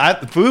because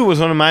food was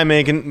one of my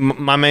main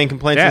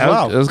complaints Yeah, as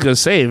well. I was gonna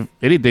say if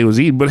anything was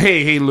eaten, but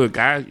hey, look,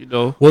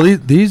 Well,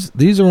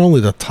 these are only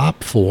the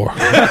top 4.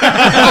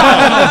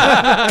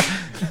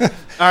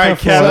 All right,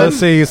 So Kevin. let's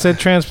see. You said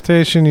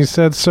transportation. You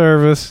said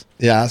service.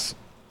 Yes.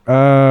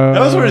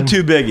 Those were the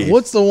 2 biggies.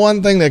 What's the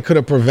one thing that could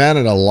have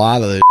prevented a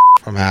lot of this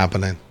from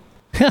happening?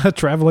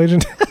 Travel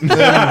agent.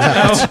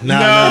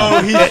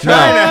 No, he's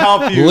trying to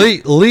help you.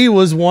 Lee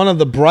was one of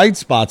the bright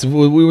spots.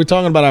 We were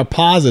talking about our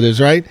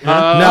positives, right?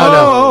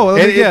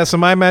 So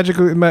my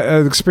magical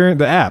experience,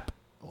 the app.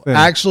 thing.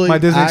 Actually, my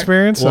Disney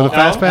experience. So the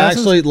fast passes.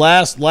 Actually,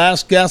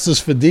 last guess is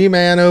for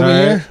D-Man over All right.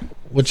 here.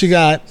 What you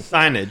got?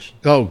 Signage.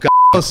 Oh, God.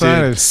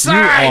 Signage.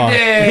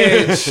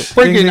 signage.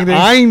 Freaking Ding, ding, ding.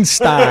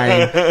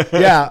 Einstein.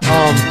 Yeah,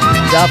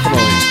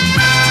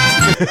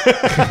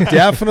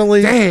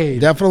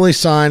 definitely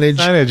signage.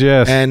 Signage,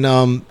 yes. And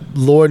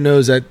Lord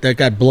knows that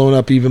got blown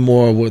up even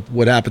more with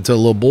what happened to a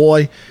little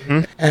boy.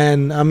 Mm-hmm.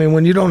 And I mean,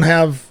 when you don't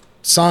have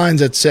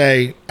signs that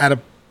say at a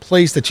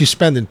place that you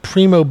spend in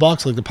primo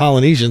bucks like the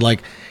Polynesian,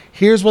 like,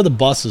 here's where the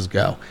buses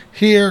go.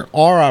 Here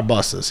are our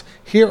buses.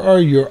 Here are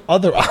your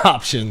other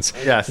options.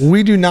 Yes.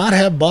 We do not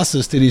have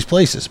buses to these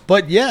places.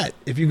 But yet,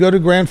 if you go to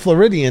Grand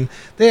Floridian,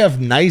 they have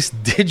nice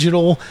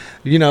digital,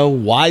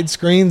 wide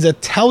screens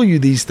that tell you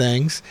these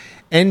things,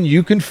 and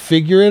you can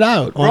figure it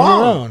out on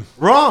your own.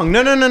 Wrong.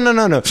 No.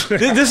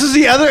 This is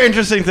the other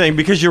interesting thing,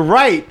 because you're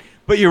right,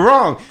 but you're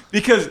wrong.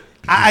 Because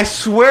I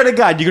swear to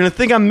God, you're going to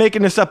think I'm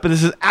making this up, but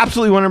this is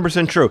absolutely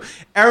 100% true.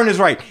 Aaron is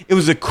right. It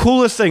was the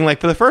coolest thing. Like,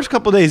 for the first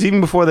couple of days,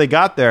 even before they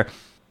got there,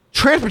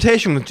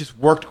 transportation just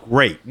worked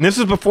great. And this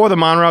is before the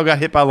monorail got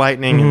hit by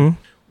lightning. And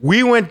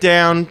we went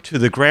down to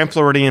the Grand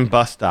Floridian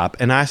bus stop,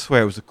 and I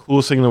swear it was the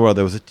coolest thing in the world.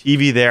 There was a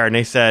TV there, and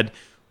they said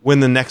when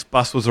the next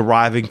bus was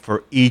arriving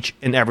for each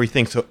and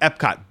everything. So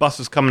Epcot,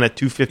 buses coming at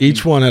 2:50.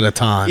 Each one at a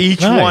time. Each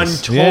Nice. one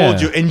told Yeah.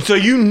 you. And so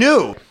you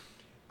knew.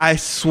 I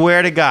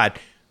swear to God,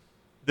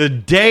 the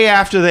day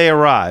after they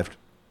arrived,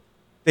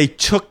 they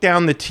took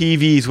down the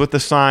TVs with the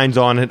signs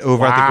on it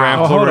over at the Grand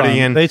Oh, hold on.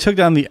 Floridian. They took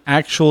down the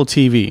actual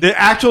TV. The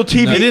actual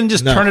TV. They didn't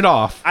just No. turn it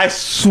off. I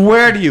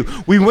swear to you.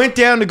 We went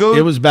down to go.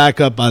 It was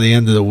back up by the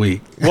end of the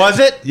week. Was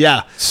it?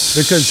 Yeah,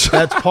 because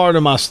that's part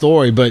of my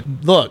story. But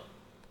look,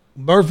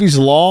 Murphy's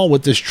Law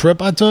with this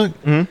trip I took,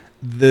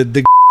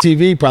 the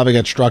TV probably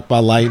got struck by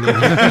lightning.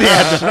 They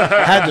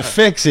had to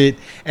fix it,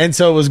 and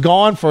so it was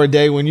gone for a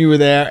day when you were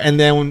there, and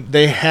then when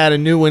they had a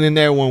new one in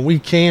there when we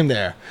came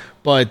there.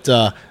 But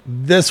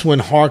this one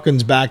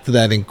harkens back to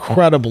that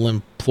incredible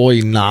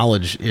employee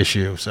knowledge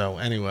issue. So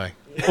anyway,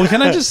 Well,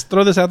 can I just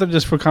throw this out there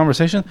just for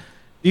conversation?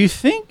 Do you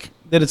think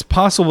that it's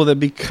possible that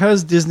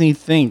because Disney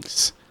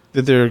thinks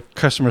that their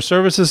customer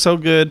service is so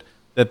good,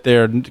 that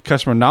their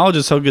customer knowledge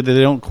is so good that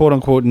they don't quote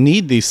unquote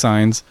need these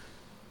signs,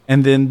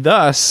 and then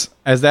thus,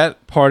 as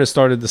that part has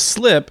started to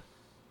slip,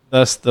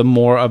 thus the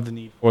more of the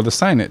need for the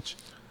signage?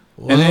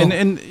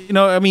 And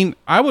I mean,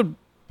 I would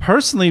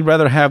personally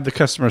rather have the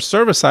customer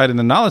service side and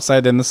the knowledge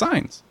side than the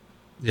signs.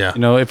 yeah,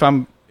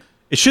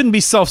 It shouldn't be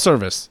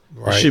self-service.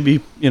 Right. It should be,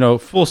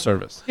 full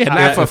service. Yeah,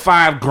 not for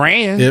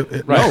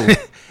 $5,000. No.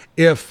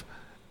 if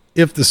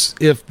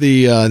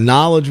the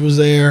knowledge was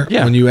there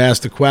Yeah. when you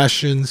asked the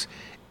questions,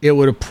 it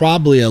would have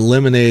probably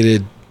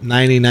eliminated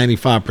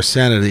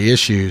 95% of the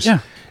issues. Yeah.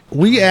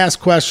 We asked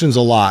questions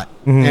a lot,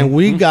 and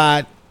we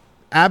got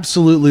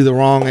absolutely the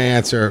wrong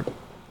answer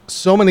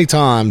so many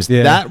times.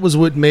 Yeah. That was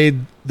what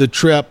made the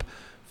trip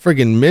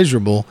friggin'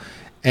 miserable.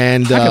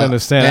 And I can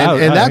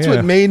understand. And that's yeah.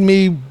 what made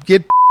me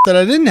get that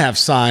I didn't have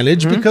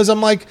signage, because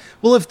I'm like,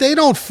 well, if they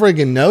don't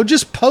friggin' know,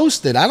 just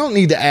post it. I don't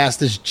need to ask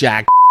this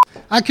jack.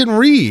 I can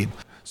read.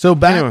 So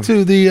back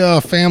to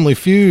the Family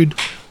Feud.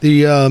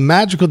 The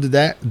magical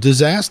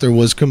disaster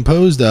was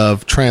composed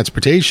of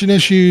transportation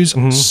issues,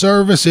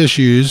 service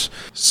issues,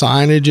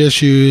 signage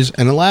issues,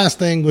 and the last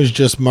thing was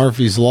just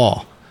Murphy's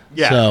Law.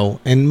 Yeah.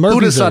 So, and Who'd have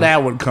Murphy's saw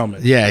that one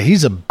coming? yeah,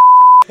 he's a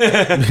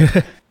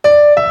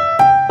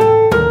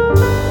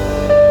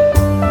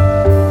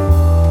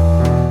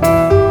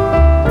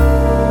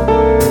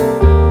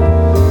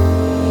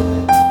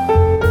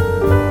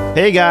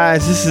Hey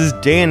guys, this is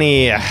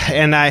Danny,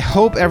 and I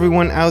hope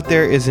everyone out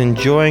there is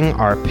enjoying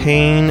our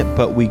pain,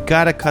 but we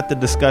gotta cut the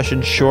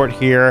discussion short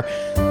here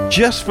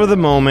just for the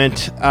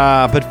moment.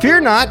 But fear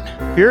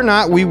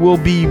not, we will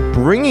be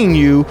bringing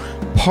you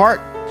part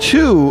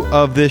 2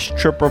 of this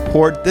trip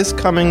report this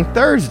coming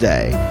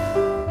Thursday.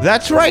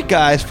 That's right,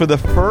 guys, for the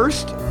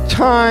first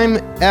time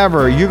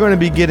ever, you're going to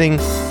be getting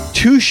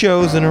 2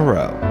 shows in a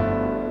row.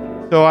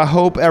 So I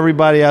hope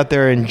everybody out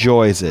there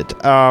enjoys it.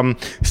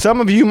 Some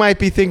of you might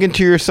be thinking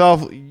to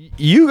yourself,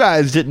 you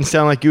guys didn't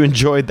sound like you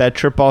enjoyed that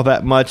trip all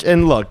that much.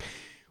 And look,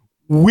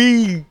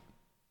 we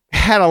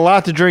had a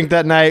lot to drink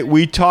that night.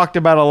 We talked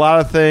about a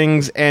lot of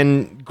things.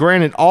 And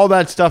granted, all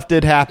that stuff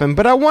did happen.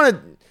 But I want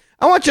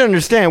you to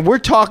understand, we're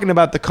talking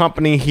about the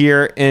company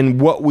here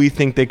and what we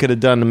think they could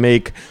have done to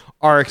make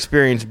our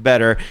experience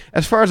better.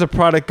 As far as the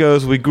product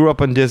goes, we grew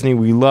up on Disney.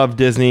 We love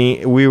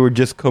Disney. We were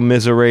just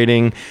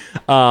commiserating.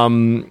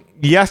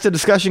 Yes, the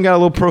discussion got a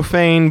little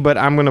profane, but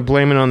I'm going to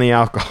blame it on the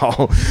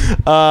alcohol.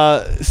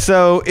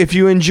 So if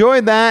you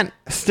enjoyed that,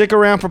 stick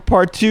around for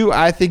part 2.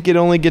 I think it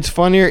only gets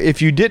funnier.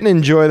 If you didn't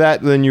enjoy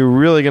that, then you're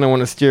really going to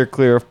want to steer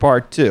clear of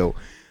part 2.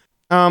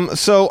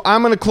 So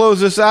I'm going to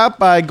close this out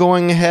by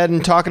going ahead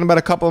and talking about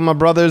a couple of my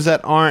brothers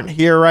that aren't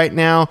here right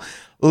now.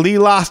 Lee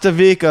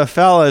Lastavica,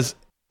 fellas.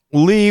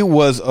 Lee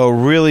was a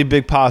really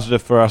big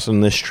positive for us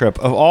on this trip.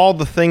 Of all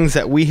the things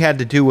that we had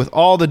to do with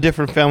all the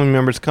different family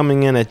members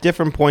coming in at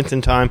different points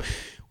in time,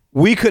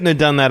 we couldn't have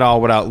done that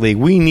all without Lee.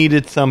 We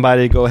needed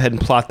somebody to go ahead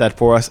and plot that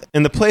for us.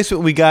 And the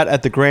placement we got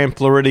at the Grand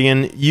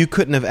Floridian, you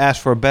couldn't have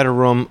asked for a better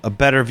room, a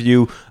better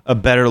view, a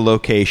better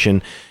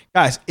location.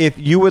 Guys, if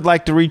you would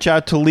like to reach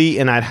out to Lee,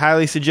 and I'd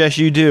highly suggest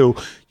you do,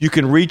 you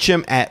can reach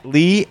him at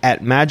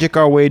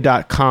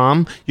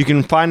lee@magicourway.com. You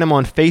can find him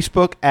on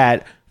Facebook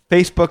at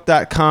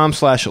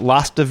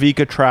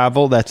facebook.com/Lastavica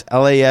Travel. That's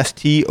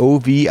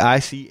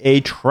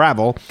LASTOVICA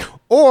Travel.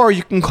 Or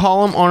you can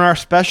call him on our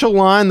special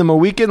line, the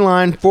Mohican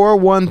line,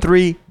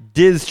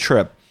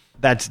 413-DIZ-TRIP.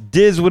 That's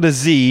Diz with a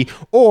Z,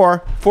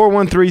 or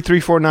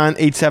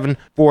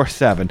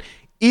 413-349-8747.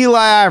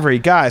 Eli Ivory,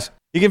 guys.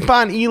 You can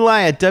find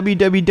Eli at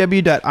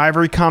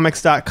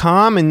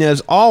www.ivorycomics.com, and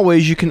as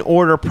always, you can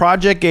order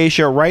Project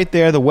Geisha right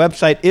there. The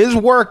website is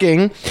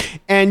working,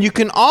 and you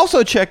can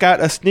also check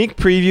out a sneak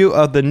preview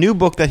of the new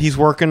book that he's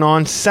working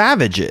on,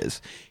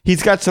 Savages.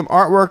 He's got some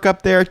artwork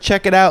up there.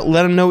 Check it out.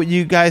 Let him know what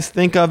you guys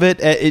think of it.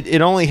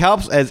 It only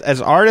helps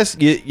as artists.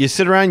 You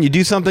sit around, you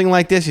do something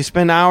like this, you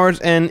spend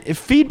hours, and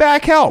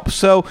feedback helps.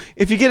 So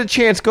if you get a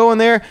chance, go in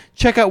there,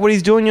 check out what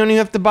he's doing. You don't even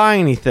have to buy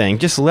anything.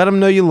 Just let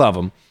him know you love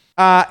him.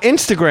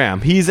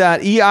 Instagram, he's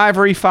at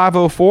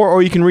eivory504,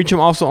 or you can reach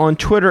him also on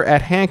Twitter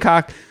at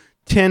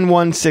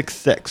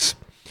Hancock10166.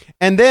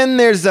 And then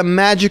there's the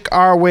Magic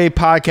Our Way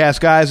podcast,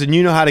 guys, and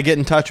you know how to get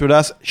in touch with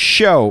us.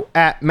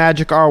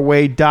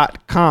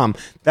 show@magicourway.com.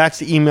 That's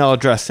the email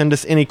address. Send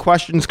us any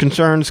questions,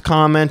 concerns,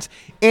 comments,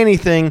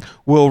 anything.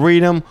 We'll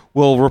read them,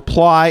 we'll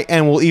reply,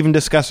 and we'll even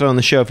discuss it on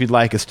the show if you'd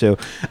like us to.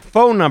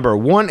 Phone number,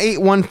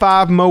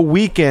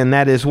 1-815-MO-WEEKEND.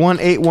 That is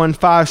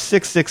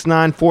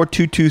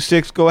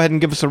 1-815-669-4226. Go ahead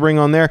and give us a ring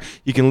on there.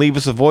 You can leave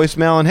us a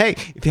voicemail, and hey,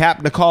 if you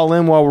happen to call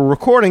in while we're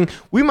recording,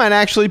 we might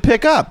actually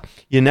pick up.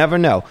 You never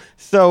know.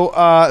 So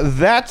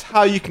that's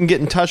how you can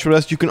get in touch with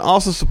us. You can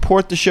also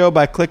support the show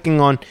by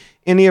clicking on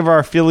any of our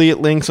affiliate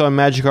links on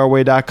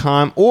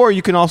magicourway.com, or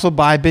you can also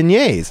buy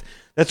beignets.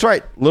 That's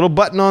right, little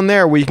button on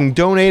there where you can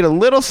donate a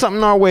little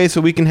something our way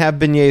so we can have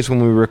beignets when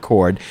we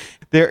record.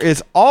 There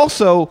is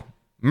also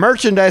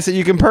merchandise that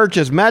you can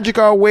purchase, Magic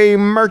Our Way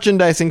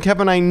merchandise, and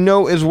Kevin, I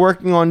know, is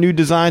working on new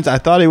designs. I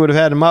thought he would have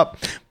had them up,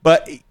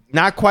 but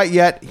not quite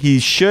yet. He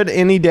should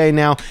any day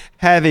now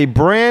have a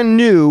brand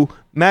new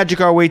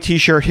Magic Our Way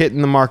t-shirt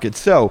hitting the market.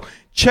 So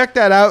check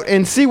that out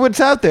and see what's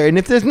out there. And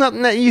if there's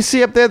nothing that you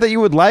see up there that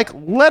you would like,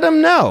 let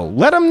them know.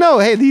 Let them know,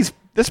 hey,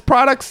 this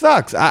product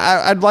sucks.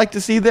 I'd like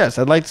to see this.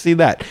 I'd like to see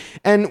that.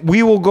 And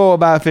we will go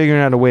about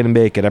figuring out a way to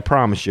make it. I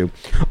promise you.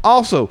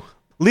 Also,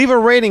 leave a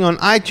rating on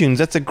iTunes.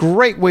 That's a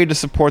great way to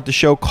support the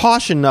show.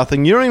 Caution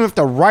nothing. You don't even have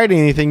to write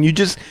anything. You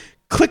just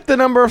click the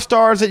number of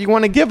stars that you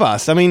want to give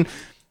us. I mean,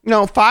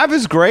 5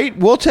 is great.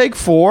 We'll take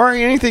 4.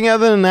 Anything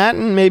other than that,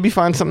 and maybe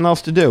find something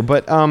else to do.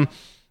 But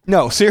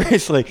no,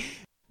 seriously.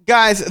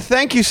 Guys,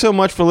 thank you so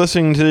much for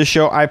listening to this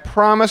show. I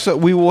promise that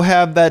we will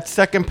have that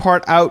second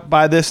part out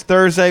by this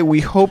Thursday. We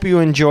hope you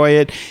enjoy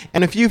it.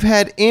 And if you've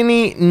had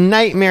any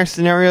nightmare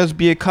scenarios,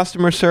 be it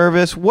customer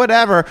service,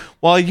 whatever,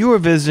 while you were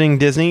visiting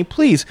Disney,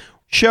 please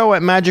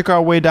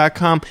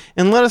show@magicourway.com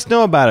and let us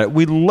know about it.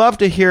 We'd love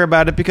to hear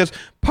about it because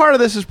part of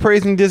this is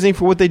praising Disney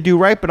for what they do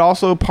right, but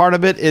also part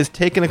of it is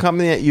taking a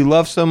company that you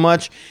love so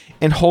much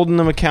and holding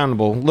them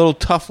accountable. A little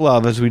tough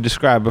love, as we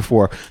described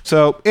before.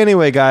 So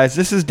anyway, guys,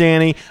 this is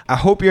Danny. I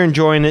hope you're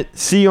enjoying it.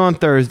 See you on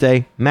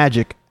Thursday.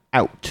 Magic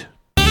out.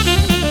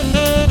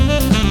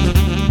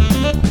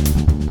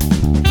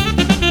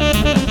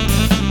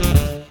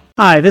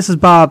 Hi, this is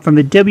Bob from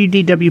the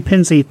WDW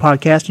Pensieve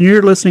podcast, and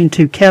you're listening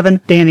to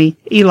Kevin, Danny,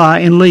 Eli,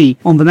 and Lee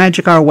on the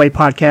Magic Our Way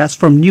podcast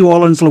from New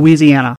Orleans, Louisiana.